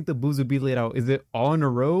would you think the boobs would be laid out? Is it all in a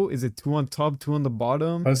row? Is it 2 on top, 2 on the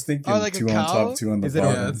bottom? I was thinking Oh, like a 2 on cow? top, 2 on the Is it a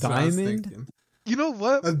bottom. Yeah, that's what I was diamond? thinking. You know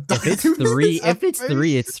what? A If it's diamond three, is if it's at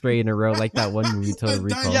three, first? it's straight in a row, like that one movie, Total That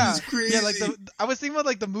Recall. Yeah, is crazy. yeah. Like I was thinking about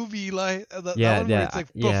like the movie, like that yeah, one where yeah, it's like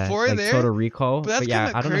yeah, before like there. Total Recall. but that's yeah,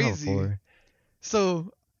 kinda I don't crazy. know how four.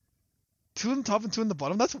 So 2 on the top and 2 on the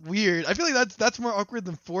bottom. That's weird. I feel like that's more awkward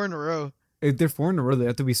than 4 in a row. If they're 4 in a row, they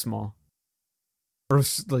have to be small. Or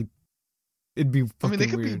like, it'd be I fucking mean, they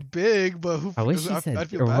could weird. be big, but who? I wish he I'd said,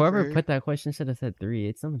 feel or bad whoever for her. put that question should have said 3.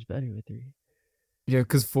 It's so much better with 3. Yeah,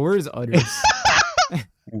 because 4 is utters.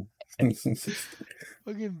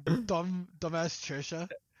 Fucking dumbass Trisha.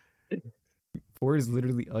 4 is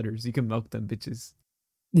literally utters. You can milk them bitches.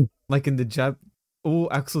 Like in the Jap. Oh,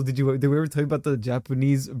 Axel, did we ever tell you about the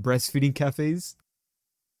Japanese breastfeeding cafes?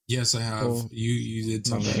 Yes, I have. Oh. You did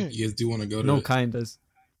tell me. You guys do want to go to No, it. kind does.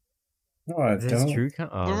 No, I Is this don't. true?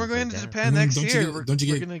 Oh, when we're it's going like to that. Japan next don't year, you get, don't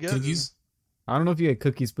you we're get gonna get cookies? I don't know if you get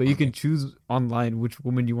cookies, but you can choose online which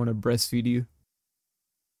woman you want to breastfeed you.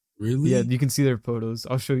 Really? Yeah, you can see their photos.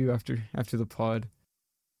 I'll show you after the pod.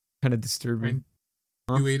 Kind of disturbing.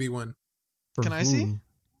 Huh? 281. For Can I see? who?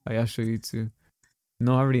 I'll show you too.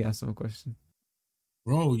 No, I already asked them a question.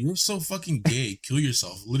 Bro, you're so fucking gay. Kill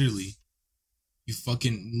yourself, literally. You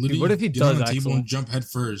fucking literally. what if he get on does, the table Axel? and jump head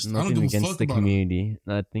first? I Nothing don't give a against fuck the about him. community.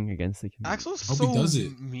 Nothing against the community. Axel's Hope he so does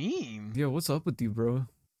it. mean. Yo, what's up with you, bro?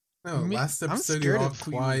 No, Me- last I'm episode scared you're all of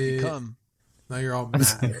who you quiet. become. Now you're all I'm mad.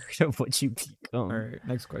 scared of what you become. All right,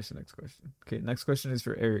 next question. Okay, next question is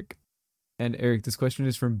for Eric. And Eric, this question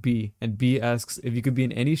is from B. And B asks, if you could be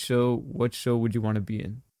in any show, what show would you want to be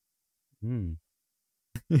in? Hmm.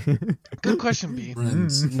 Good question, B.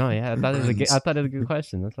 Friends. No, yeah, I thought it was a good, Friends. I thought it was a good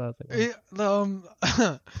question. That's why I was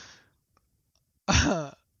like,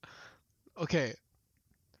 Okay.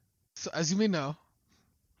 So as you may know,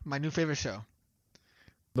 my new favorite show,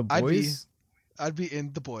 The I'd be- boys? I'd be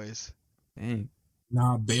in The Boys. Dang.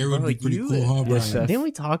 Nah, Bear would Bro, be pretty you- cool, huh, Yeah, Brian? chef. didn't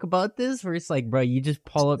we talk about this? Where it's like, bro, you just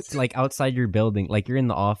pull up to, like outside your building, like you're in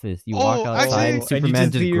the office. You walk Oh, outside, actually- and And you Superman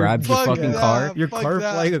just just see your- grabs your Fuck fucking that. car. Your fuck car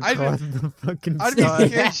that. flying I'd across the fucking I'd be sky.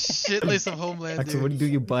 scared shitless of Homelander. Actually, what do?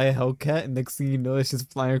 You buy a Hellcat, and next thing you know, it's just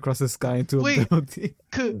flying across the sky into a Wait. building.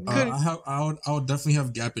 Could I would definitely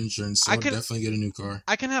have Gap insurance, so I I'd could- definitely get a new car.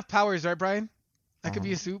 I can have powers, right, Brian? I could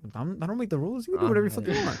be a soup. I don't make the rules. You can do whatever you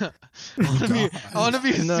fucking want. I want to be. I want to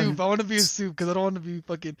be a No. soup. I want to be a soup because I don't want to be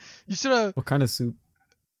fucking. You should have. What kind of soup?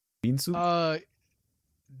 Bean soup?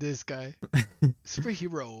 This guy,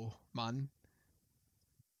 superhero man.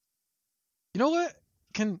 You know what?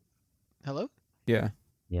 Hello? Yeah.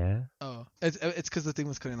 Yeah. Oh, it's because the thing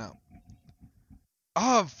was cutting out.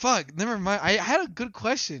 Oh fuck! Never mind. I had a good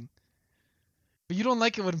question, but you don't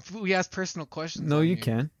like it when we ask personal questions. No, on you here.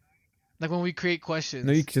 can. Like when we create questions.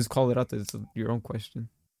 No, you can just call it out that it's your own question.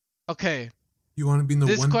 Okay. You want to be in the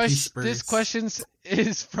This One Piece question. This Spurs. questions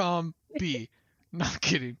is from B. Not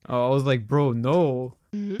kidding. Oh, I was like, bro, no.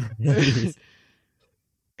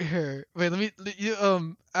 Here, wait.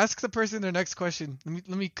 You ask the person their next question. Let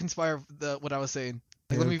me conspire what I was saying.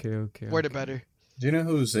 Like, let me Okay. word it better. Do you know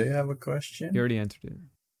Jose have a question? You already answered it.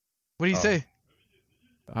 What do you Oh. say?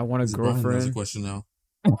 I want a Is it Brian? That's a girlfriend. question now.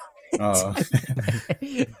 Oh.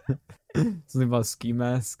 Something about ski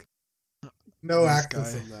mask. No This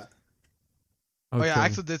access guy. on that. Oh yeah, Okay.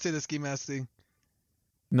 Axel did say the ski mask thing.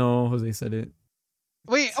 No, Jose said it.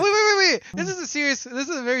 Wait. This is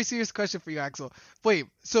a very serious question for you, Axel. Wait,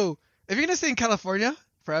 so if you're gonna stay in California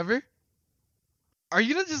forever, are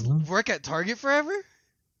you gonna just Mhm. work at Target forever?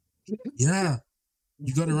 Yeah,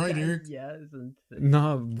 you got it right, Eric. Yeah.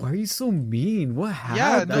 Nah, why are you so mean? What happened?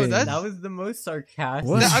 Yeah, no, that's- that was the most sarcastic.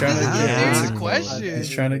 What I'm trying just to a get serious at? question. He's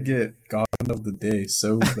trying to get God of the Day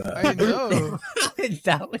so bad. I know.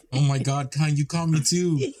 that was. Oh my God, Kyle, you call me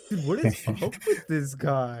too, Dude, what is up with this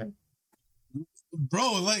guy?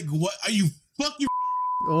 bro. Like, what are you fucking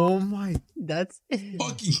Oh my. That's.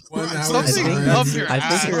 fucking? 1 hour Something Sorry. up your I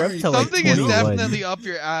ass. think you're up to like Something is 21. definitely up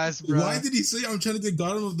your ass, bro. Why did he say I'm trying to get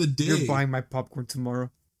God of the Day? You're buying my popcorn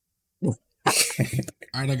tomorrow. All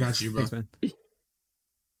right, I got you, bro. Thanks, man.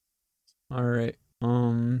 Alright.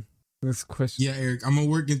 This question. Yeah, Eric, I'm gonna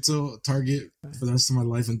work until Target for the rest of my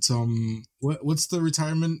life until what's the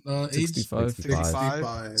retirement age? 65.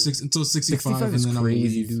 65. Until 65, 65 and is then I'm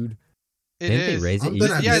crazy, leave. dude. It Didn't they is. raise it? I'm It done used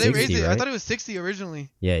to at be Yeah, they 60, raised it. I right? thought it was 60 originally.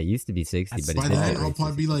 Yeah, it used to be 60, but By it did then, get I'll raised to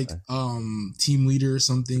probably be like 65. team leader or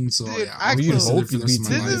something. So Dude, yeah, I'll Axel, be considered hope for the you rest be of my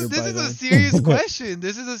team life. leader. This by is a then. serious question.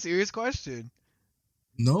 This is a serious question.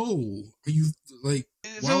 No, are you like?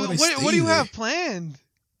 Why So would I what stay do you there? have planned?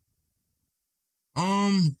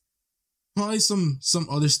 Probably some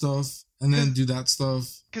other stuff, and then do that stuff.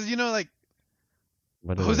 Because, you know, like,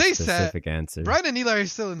 What a Jose said, specific answer. Brian and Eli are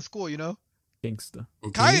still in school, you know? Gangsta.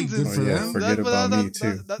 Okay, Kain's good in for yeah, them. forget about me,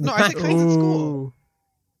 too. No, I said Kain's in school. Ooh.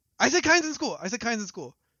 I said Kain's in school. I said Kain's in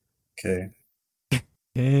school. Okay.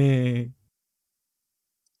 Hey.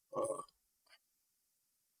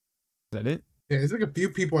 Is that it? Yeah, there's like a few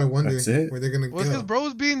people I wonder That's it? where they're gonna Well, it's because go.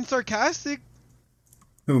 bro's being sarcastic.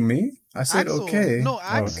 Who, me? I said Axel. okay. No, Oh,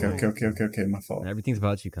 Axel. okay. My fault. Everything's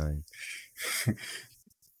about you, kind.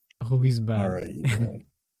 Oh, he's back. All right.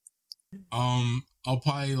 I'll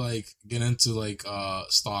probably like get into like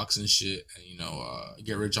stocks and shit, and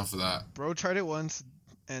get rich off of that. Bro tried it once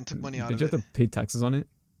and took money out Did of you it. have to pay taxes on it?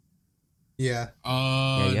 Yeah.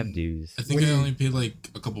 Yeah, you have dues. I think What I do you- only paid like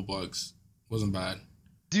a couple bucks. Wasn't bad.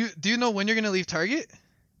 Do you know when you're gonna leave Target?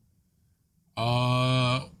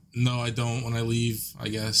 No, I don't. When I leave, I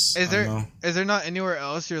guess. Is I don't there know. is there not anywhere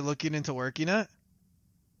else you're looking into working at?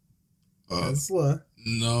 Tesla.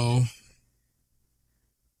 No.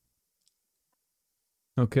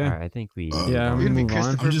 Okay. Alright, I think we. Yeah, You're gonna be move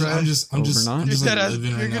on. Christopher. I'm just Over not? You like said living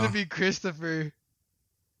you're right gonna now. be Christopher.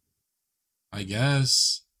 I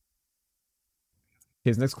guess.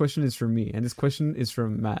 His next question is from me, and this question is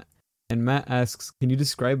from Matt. And Matt asks, can you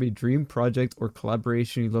describe a dream project or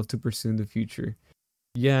collaboration you'd love to pursue in the future?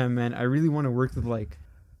 Yeah, man, I really want to work with like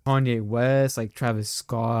Kanye West, like Travis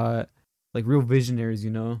Scott, like real visionaries, you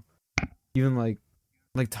know? Even like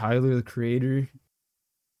Tyler, the Creator.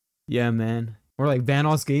 Yeah, man. Or like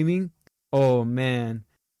Vanoss Gaming. Oh, man.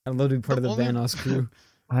 I'd love to be part The of the only- Vanoss crew.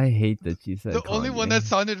 I hate that you said The only one Kanye. that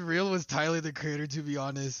sounded real was Tyler the Creator, to be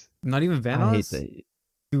honest. Not even Vanoss? I hate that.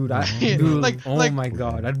 Dude, Yeah, dude, oh like- my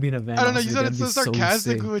god, I'd be in a Vanoss. I don't know, you video, said it that'd so be sick.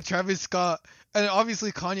 sarcastically with Travis Scott. And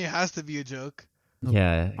obviously Kanye has to be a joke. No,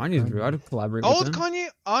 Yeah. Kanye's real. I'd collaborate with Old him. Kanye,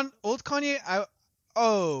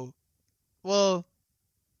 well,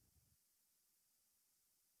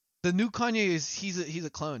 the new Kanye he's a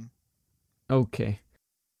clone. Okay.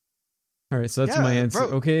 All right, so that's Yeah, my answer. bro.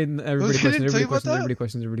 Okay, everybody didn't questions. tell you Everybody about questions. that? Everybody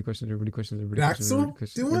questions. Everybody questions. Everybody questions. Everybody Did questions. Axel Everybody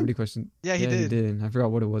questions. do one? Everybody questions. Yeah, he He did. did. I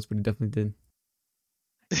forgot what it was, but he definitely did.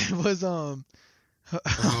 It was The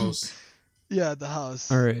house. yeah, the house.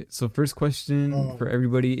 All right. So first question Oh. for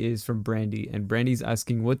everybody is from Brandy, and Brandy's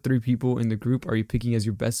asking, "What 3 people in the group are you picking as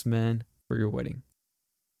your best man for your wedding?"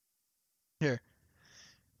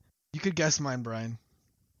 You could guess mine, Brian.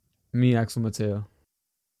 Me, Axel Mateo.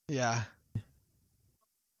 Yeah.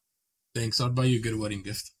 Thanks. I'll buy you a good wedding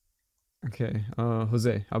gift. Okay.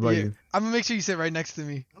 Jose, how about Yeah. you? I'm gonna make sure you sit right next to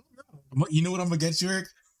me. You know what I'm gonna get you, Eric?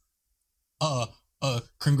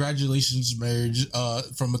 Congratulations, marriage.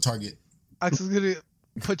 From a Target. Axel's gonna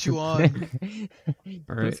put you on.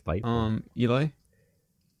 All right. Spiteful. Eli.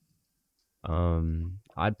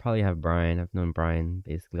 I'd probably have Brian. I've known Brian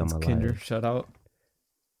basically all my Kinder, life. shout out.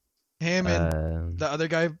 Him and The the other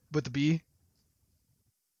guy with the B.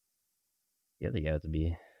 other guy would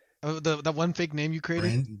be. The one fake name you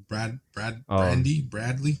created. Oh.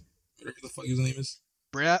 Bradley, whatever the fuck his name is.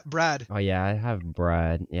 Brad. Oh yeah, I'd have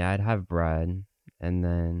Brad. Yeah, I'd have Brad, and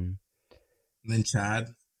then And then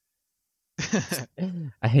Chad.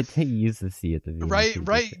 I hate to use the C at the beginning. right, too,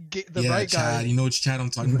 right. The yeah, right Chad. guy. You know which Chad I'm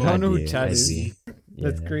talking I about? don't know who Yeah, Chad I is. see.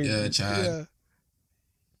 That's Yeah. crazy. Yeah, Chad. Yeah.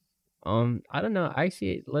 I don't know.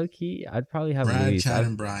 Actually, low key, I'd probably have Brad, Luis. Chad, I've,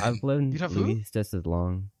 and Brian. I've known You'd have who? Luis just as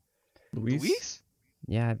long. Luis?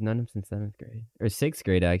 Yeah, I've known him since 7th grade or 6th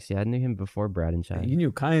grade. Actually, I knew him before Brad and Chad. You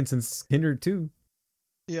knew Kyan since Kinder too.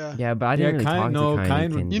 Yeah. Yeah, but I Yeah, didn't really Kyan- talk no, to Kyan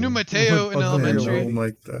Kyan. would- and You knew Kinder. Mateo in Okay, elementary. Don't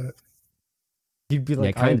like that. He'd be Yeah,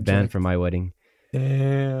 like, Kyan's "I banned object." from my wedding.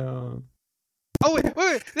 Damn. Oh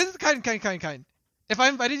wait. This is kind. If I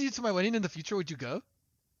invited you to my wedding in the future, would you go?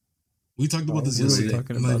 We talked about this Oh, really? yesterday.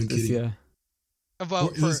 Talking I'm not about even this, kidding. yeah.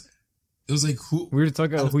 About It was like who We were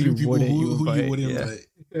talking out about of who three you people, wouldn't who invite. you wouldn't yeah.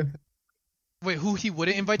 invite. wait, who he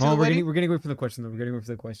wouldn't invite to Oh, the we're wedding? getting away from the question though. We're getting away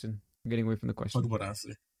from the question. We're getting away from the Talk question. about after.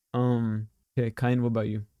 Okay, Kyan, what about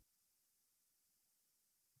you?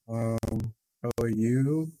 How about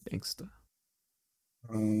you? Gangsta.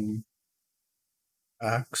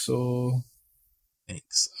 Axel,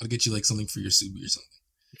 Thanks. I'll get you like something for your Subi or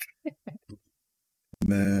something.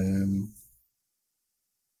 and then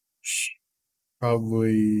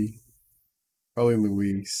probably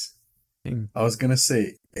Luis. Dang. I was gonna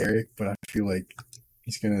say Eric, but I feel like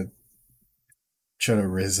he's gonna try to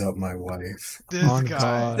riz up my wife. This On guy.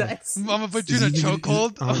 God. I'm gonna put you Is in a he gonna-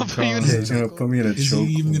 chokehold. Oh, I'm gonna put you in God. a Yeah, he's gonna chokehold. put me in a Is choke.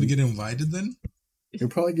 he even gonna get invited then? He'll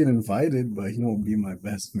probably get invited, but he won't be my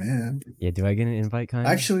best man. Yeah, do I get an invite, Kyan?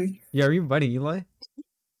 Actually, Yeah, are you inviting Eli?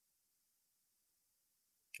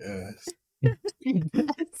 yes. That's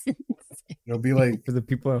insane. It'll be like For the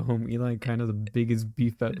people at home, Eli kind of the biggest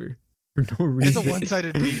beef ever. For no It's reason. a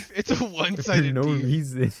one-sided beef. It's a For one-sided no beef.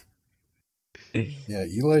 reason. yeah,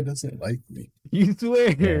 Eli doesn't like me. You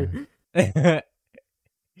swear. Yeah.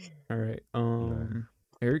 All right.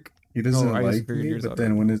 Eric, He doesn't I just like figured me, yours but out.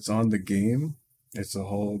 then when it's on the game, it's a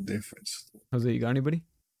whole different story. Jose, you got anybody?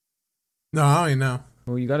 No, I don't even know.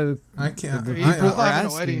 Well, you gotta. I can't. The You people both are having a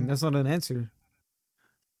asking. wedding. That's not an answer.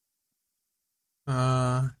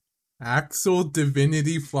 Axel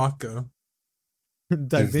Divinity Flacco.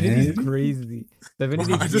 Divinity is Divinity? crazy.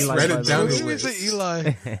 Divinity I is just Eli, read by it the down way. What the do you list. say,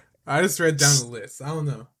 Eli? I just read down the list. I don't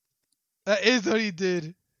know. That is what he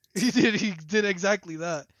did. He did exactly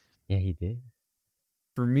that. Yeah, he did.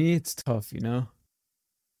 For me, it's tough. You know,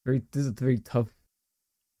 this is a very tough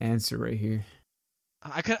answer right here.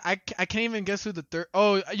 I can't even guess who the third.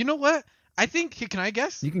 Oh, you know what? I think. Can I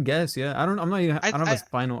guess? You can guess, yeah. I'm not even. I don't have a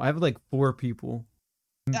final. I have like 4 people.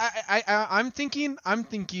 I'm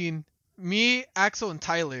thinking. Me, Axel, and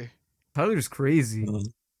Tyler. Tyler's crazy.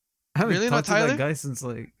 I haven't Really? Not talked to that Tyler? guy since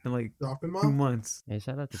like in like Drop him 2 off. months. Yeah,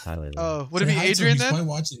 shout out to Tyler. Though. Oh, would it be Say hi to him, Adrian he's then? probably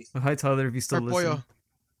watching. Hi Tyler, if you still Or listen. Pollo?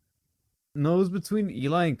 No, it was between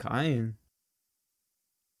Eli and Kyan.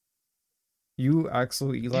 You,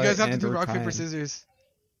 Axel, Eli, You guys have to and do or rock Kyan. paper scissors.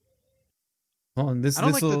 Hold on, this I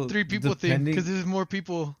don't this like will the 3 people thing depending, because there's more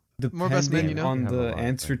people. depending more best men, you know? on We have a the lot of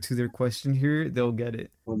answer friends. to their question here, they'll get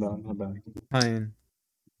it. Hold on. Kyan,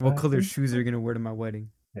 what color shoes are you gonna wear to my wedding?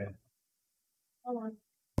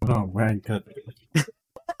 Oh, man, cut.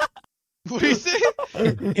 What do you say?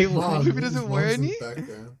 Hey, Mom, Hope he doesn't wear mom's in any? the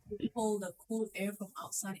background. Hold the cool air from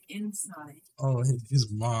outside inside. Oh, his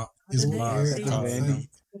mom. His Other than mom. Air they God. say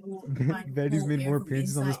outside. Betty's cool made air more from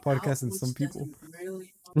appearances on this inside podcast out, than some which people. doesn't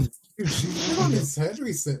really- She's been on his head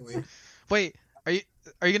recently. Wait, are you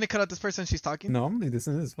gonna cut out this person she's talking? No, I'm like, this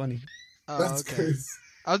is funny. Oh, That's okay. crazy.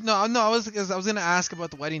 I was gonna ask about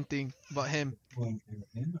the wedding thing about him.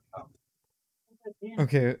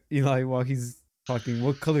 Okay, Eli, while he's talking,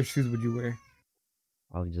 what color shoes would you wear?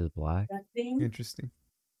 Probably just black, That thing, Interesting.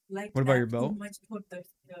 like What about that your belt? too much put the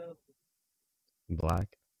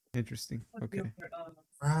black. Interesting. put Okay. your,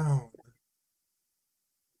 Brown.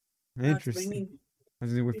 Interesting. bringing I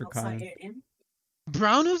was gonna wait for outside Kyan. air in.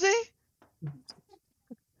 Brown Jose?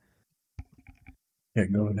 Yeah,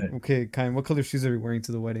 go ahead. Okay, Kyan, what color shoes are you wearing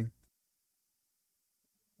to the wedding?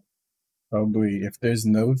 Probably, if there's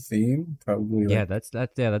no theme, probably Yeah, like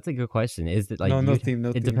that's a good question. Is it like no you- theme, no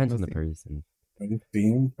It theme, depends no on the theme. person. no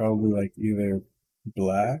theme, probably like either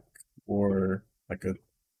black or like a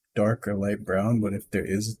dark or light brown. But if there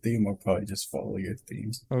is a theme, I'll probably just follow your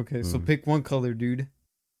theme. Okay, so Hmm. pick one color, dude.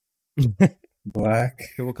 Black.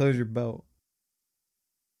 Okay, what color is your belt?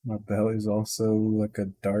 My belt is also like a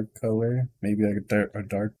dark color, maybe like a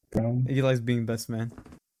dark brown. Eli's being best man.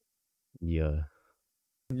 Yeah.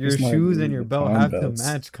 Your It's my shoes and Louis your belt Vuitton have belts. to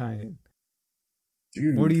match, Kyan.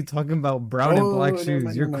 Dude. What are you talking about? Brown and black never shoes.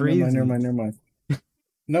 mind, You're never crazy. mind, never mind.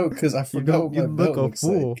 No, because I You forgot don't. what You my look belt a looks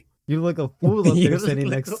fool. like. You look a fool up You there standing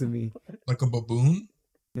look next a- to me. Like a baboon?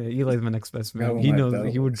 Yeah, Eli's my next best man. Forgot what He my knows. belt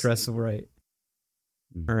He would looks dress like. right.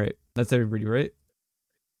 Mhm. All right, that's everybody, right?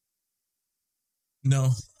 No,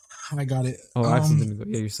 I got it. Oh, Axel didn't go.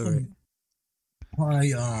 Yeah, you're so right.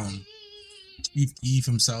 Probably Chief Keef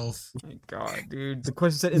himself. My God, dude, the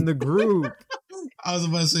question said in the group. I was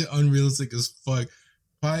about to say unrealistic as fuck.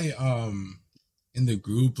 Probably in the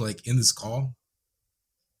group, like in this call,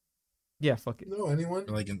 Yeah, fuck it. No, anyone?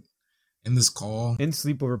 or like in this call. In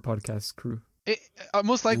sleepover podcast crew.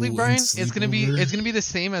 Most likely, Ooh, Brian, and it's gonna be sleepover. the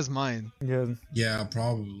same as mine. Yeah, Yeah,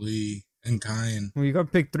 probably. And Kyan, well, you gotta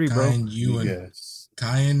pick 3, bro. Kyan, you and Yes.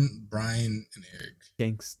 Kyan, Brian, and Eric.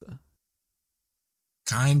 Gangsta.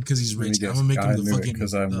 Kyan because he's Let me rich. I'm guess, gonna make him I the knew it fucking.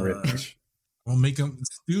 'cause I'm rich. I'm gonna make him,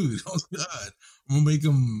 dude. Oh god, I'm gonna make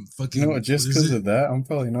him fucking. You know what? Just what is because it? of that, I'm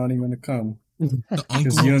probably not even gonna come. The uncle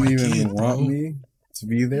Because of you don't my even kid, want bro. me to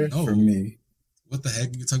be there No. for me. What the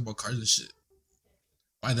heck? You can talk about cars and shit.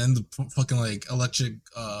 By then, the fucking like electric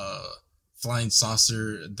flying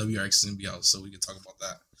saucer WRX is gonna be out, so we can talk about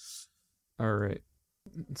that. All right.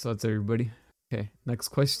 So that's everybody. Okay. Next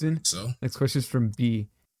question. So Next question is from B,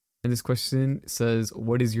 and this question says,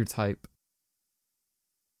 "What is your type?"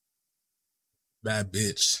 bad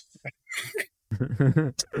bitch.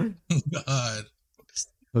 God,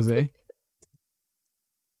 Jose,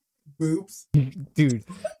 Boobs? dude,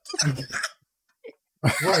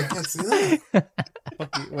 What? I can't see that.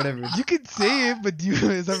 fuck it, whatever. You can say it, but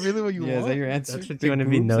is that really what you Yeah, want? is that your answer? That's what Big you wanna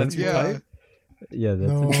be boobs? known That's your for? type? Yeah,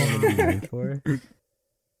 that's what I'm gonna be known for.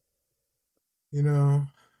 You know,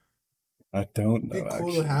 I don't know. it'd be cool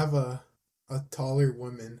Actually. to have a taller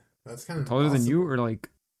woman. That's kind of Taller than you, or like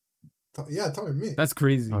Yeah, taller than me. That's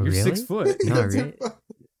crazy. Oh, You're 6 really? foot. No, That's really?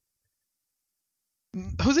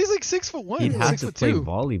 Jose's like 6'1". He'd have 6 to foot play 2.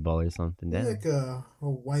 volleyball or something. Maybe Damn. like a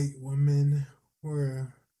white woman or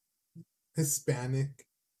a Hispanic.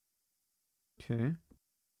 Okay.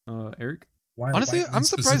 Eric? Why? Honestly, white I'm men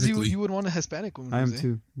surprised you specifically. would want a Hispanic woman. I am Jose.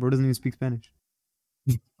 too. Bro doesn't even speak Spanish.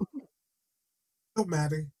 Don't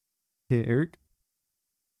matter. Okay, Eric?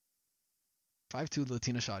 5'2"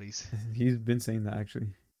 Latina shotties. He's been saying that actually.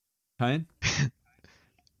 Kyan?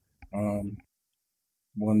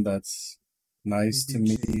 One that's nice to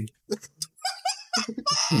BBG. me,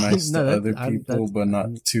 nice No, to that's- other I'm- people, that's- but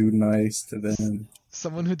not too nice to them.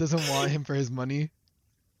 Someone who doesn't want him for his money.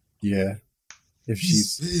 Yeah, if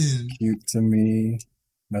she's Sin. cute to me,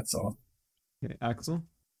 that's all. Okay, Axel?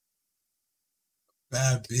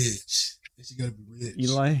 Bad bitch. And she gotta be rich.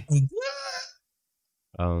 Eli?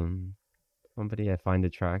 Somebody I find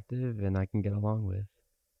attractive and I can get along with.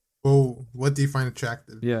 Oh, what do you find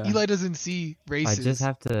attractive? Yeah. Eli doesn't see races. I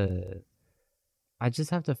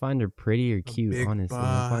just have to find her pretty or cute, big honestly.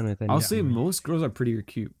 I'm fine with anything. I'll say most girls are pretty or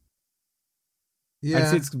cute. I'd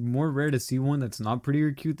Yeah. say it's more rare to see one that's not pretty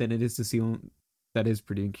or cute than it is to see one that is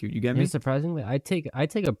pretty and cute. You get Yeah, me? surprisingly, I take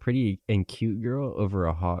a pretty and cute girl over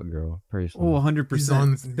a hot girl, personally. Oh, He's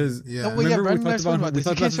on. 100%. Because Yeah. No, well, yeah, remember we Brandon and I talked spoke about about this.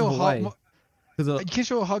 You can't show a hot. Because You can't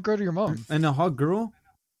show a hot girl to your mom. and a hot girl,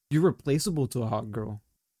 you're replaceable to a hot girl.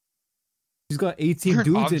 She's got 18 You're an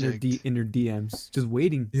dudes in her object. in her DMs just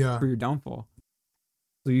waiting Yeah. for your downfall.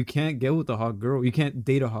 So you can't get with a hot girl. You can't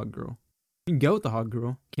date a hot girl. You can get with a hot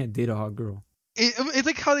girl. Can't date a hot girl. It's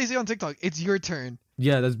like how they say on TikTok. It's your turn.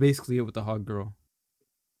 Yeah, that's basically it with the hot girl.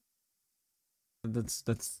 That's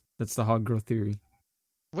the hot girl theory.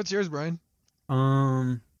 What's yours, Brian?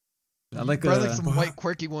 I like Brian a, like some white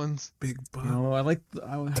quirky ones. Big butt.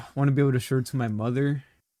 I want to be able to show it to my mother.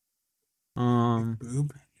 Big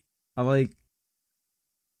boob. I like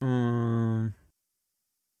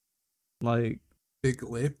Big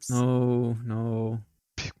lips. no,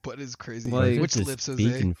 Big butt is crazy. Like- Those are Which just lips, Jose?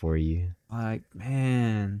 speaking for you. like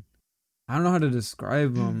man, I don't know how to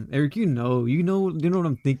describe them. Eric, you know what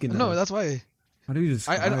I'm thinking. No, of. that's why. How do you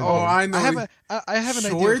describe? I them? I know. I have an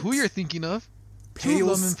idea Short, of who you're thinking of. Two of Pale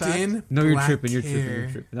them, in fact. skin. No, you're black tripping. You're hair.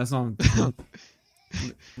 tripping. That's not. What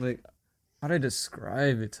I'm like, how do I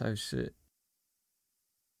describe it? Type shit.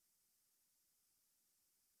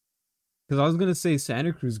 Because I was gonna say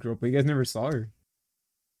Santa Cruz girl, but you guys never saw her.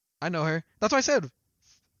 I know her. That's what I said.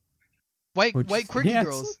 White quirky Yes.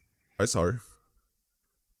 girls. I saw her.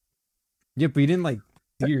 Yeah, but you didn't like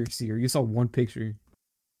see her. You saw one picture.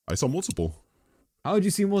 I saw multiple. How did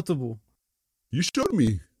you see multiple? You showed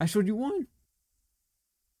me. I showed you one.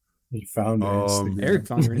 You found her. Instagram. Eric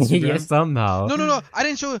found her on Instagram. Yeah, somehow. No. I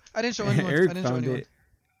didn't show anyone. Eric I didn't show found anyone. it.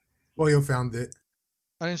 Boyo found it.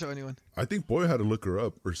 I didn't show anyone. I think Boy had to look her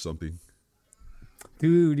up or something.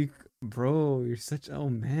 Dude, bro, you're such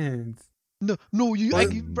man. No,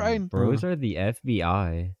 Brian. Bros are the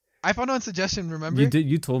FBI. I found it on suggestion. Remember? You did.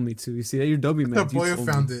 You told me to. You see that? You're W man. The Boyo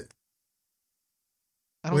found it.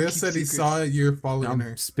 I don't Boyo keep said he secrets. saw it. You're following I'm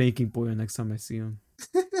her. spanking Boyo next time I see him.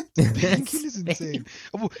 Spanking is insane.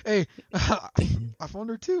 Oh, hey, I found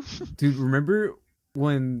her too. Dude, remember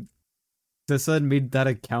when Tessa made that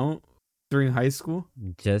account during high school?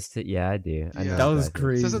 Yeah, I do. I Yeah. know That was exactly.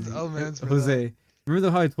 crazy. Says it's elements for Jose,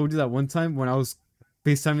 remember how I told you that one time when I was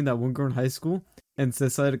FaceTiming that one girl in high school and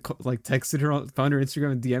Tessa had like texted her, found her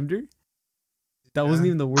Instagram and DM'd her? That wasn't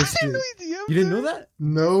even the worst I shit. didn't know he DM'd You didn't know her. that?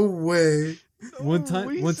 No way. One Oh, what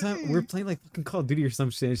are you time we saying? were playing like fucking Call of Duty or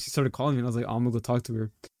some shit, and she started calling me, and I was like, oh, I'm gonna go talk to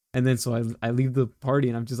her. And then so I leave the party,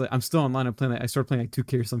 and I'm just like, I'm still online. I'm playing. I start playing like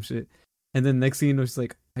 2K or some shit. And then next thing you know, she's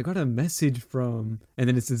like, I got a message from, and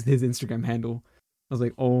then it's his Instagram handle. I was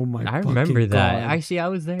like, oh my. I remember fucking that. God. Actually, I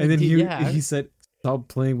was there. And then dude, he said, stop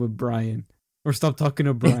playing with Brian, or stop talking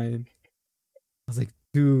to Brian. I was like,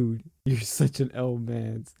 dude, you're such an L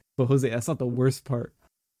man. But Jose, that's not the worst part.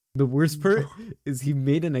 The worst part is he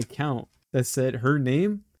made an account that said her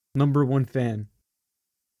name, #1 fan.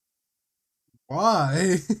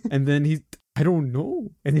 Why? And then I don't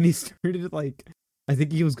know. And then he started like, I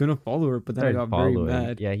think he was gonna follow her, but then I started got very following.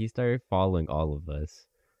 mad. Yeah, he started following all of us.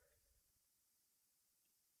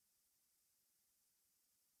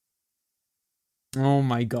 Oh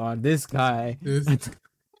my god, this guy. This-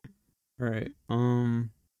 All right. Is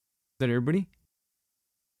that everybody?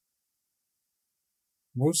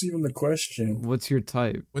 What's even the question? What's your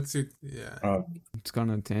type? What's your yeah? It's gone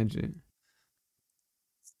on a tangent.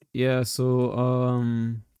 Yeah, so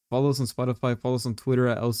follow us on Spotify, follow us on Twitter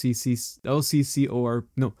at LCCCORP.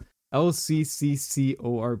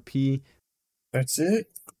 That's it?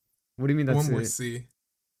 What do you mean that's One more it? C.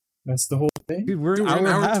 That's the whole thing. Dude, we're Dude, an we're an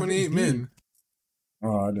hour and a hour half 28 deep. min.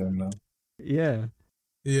 Oh, I didn't know. Yeah.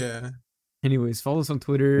 Yeah. Anyways, follow us on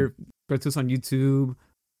Twitter. Subscribe to us on YouTube.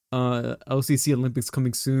 LCC Olympics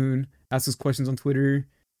coming soon. Ask us questions on Twitter.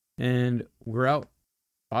 And we're out.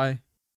 Bye.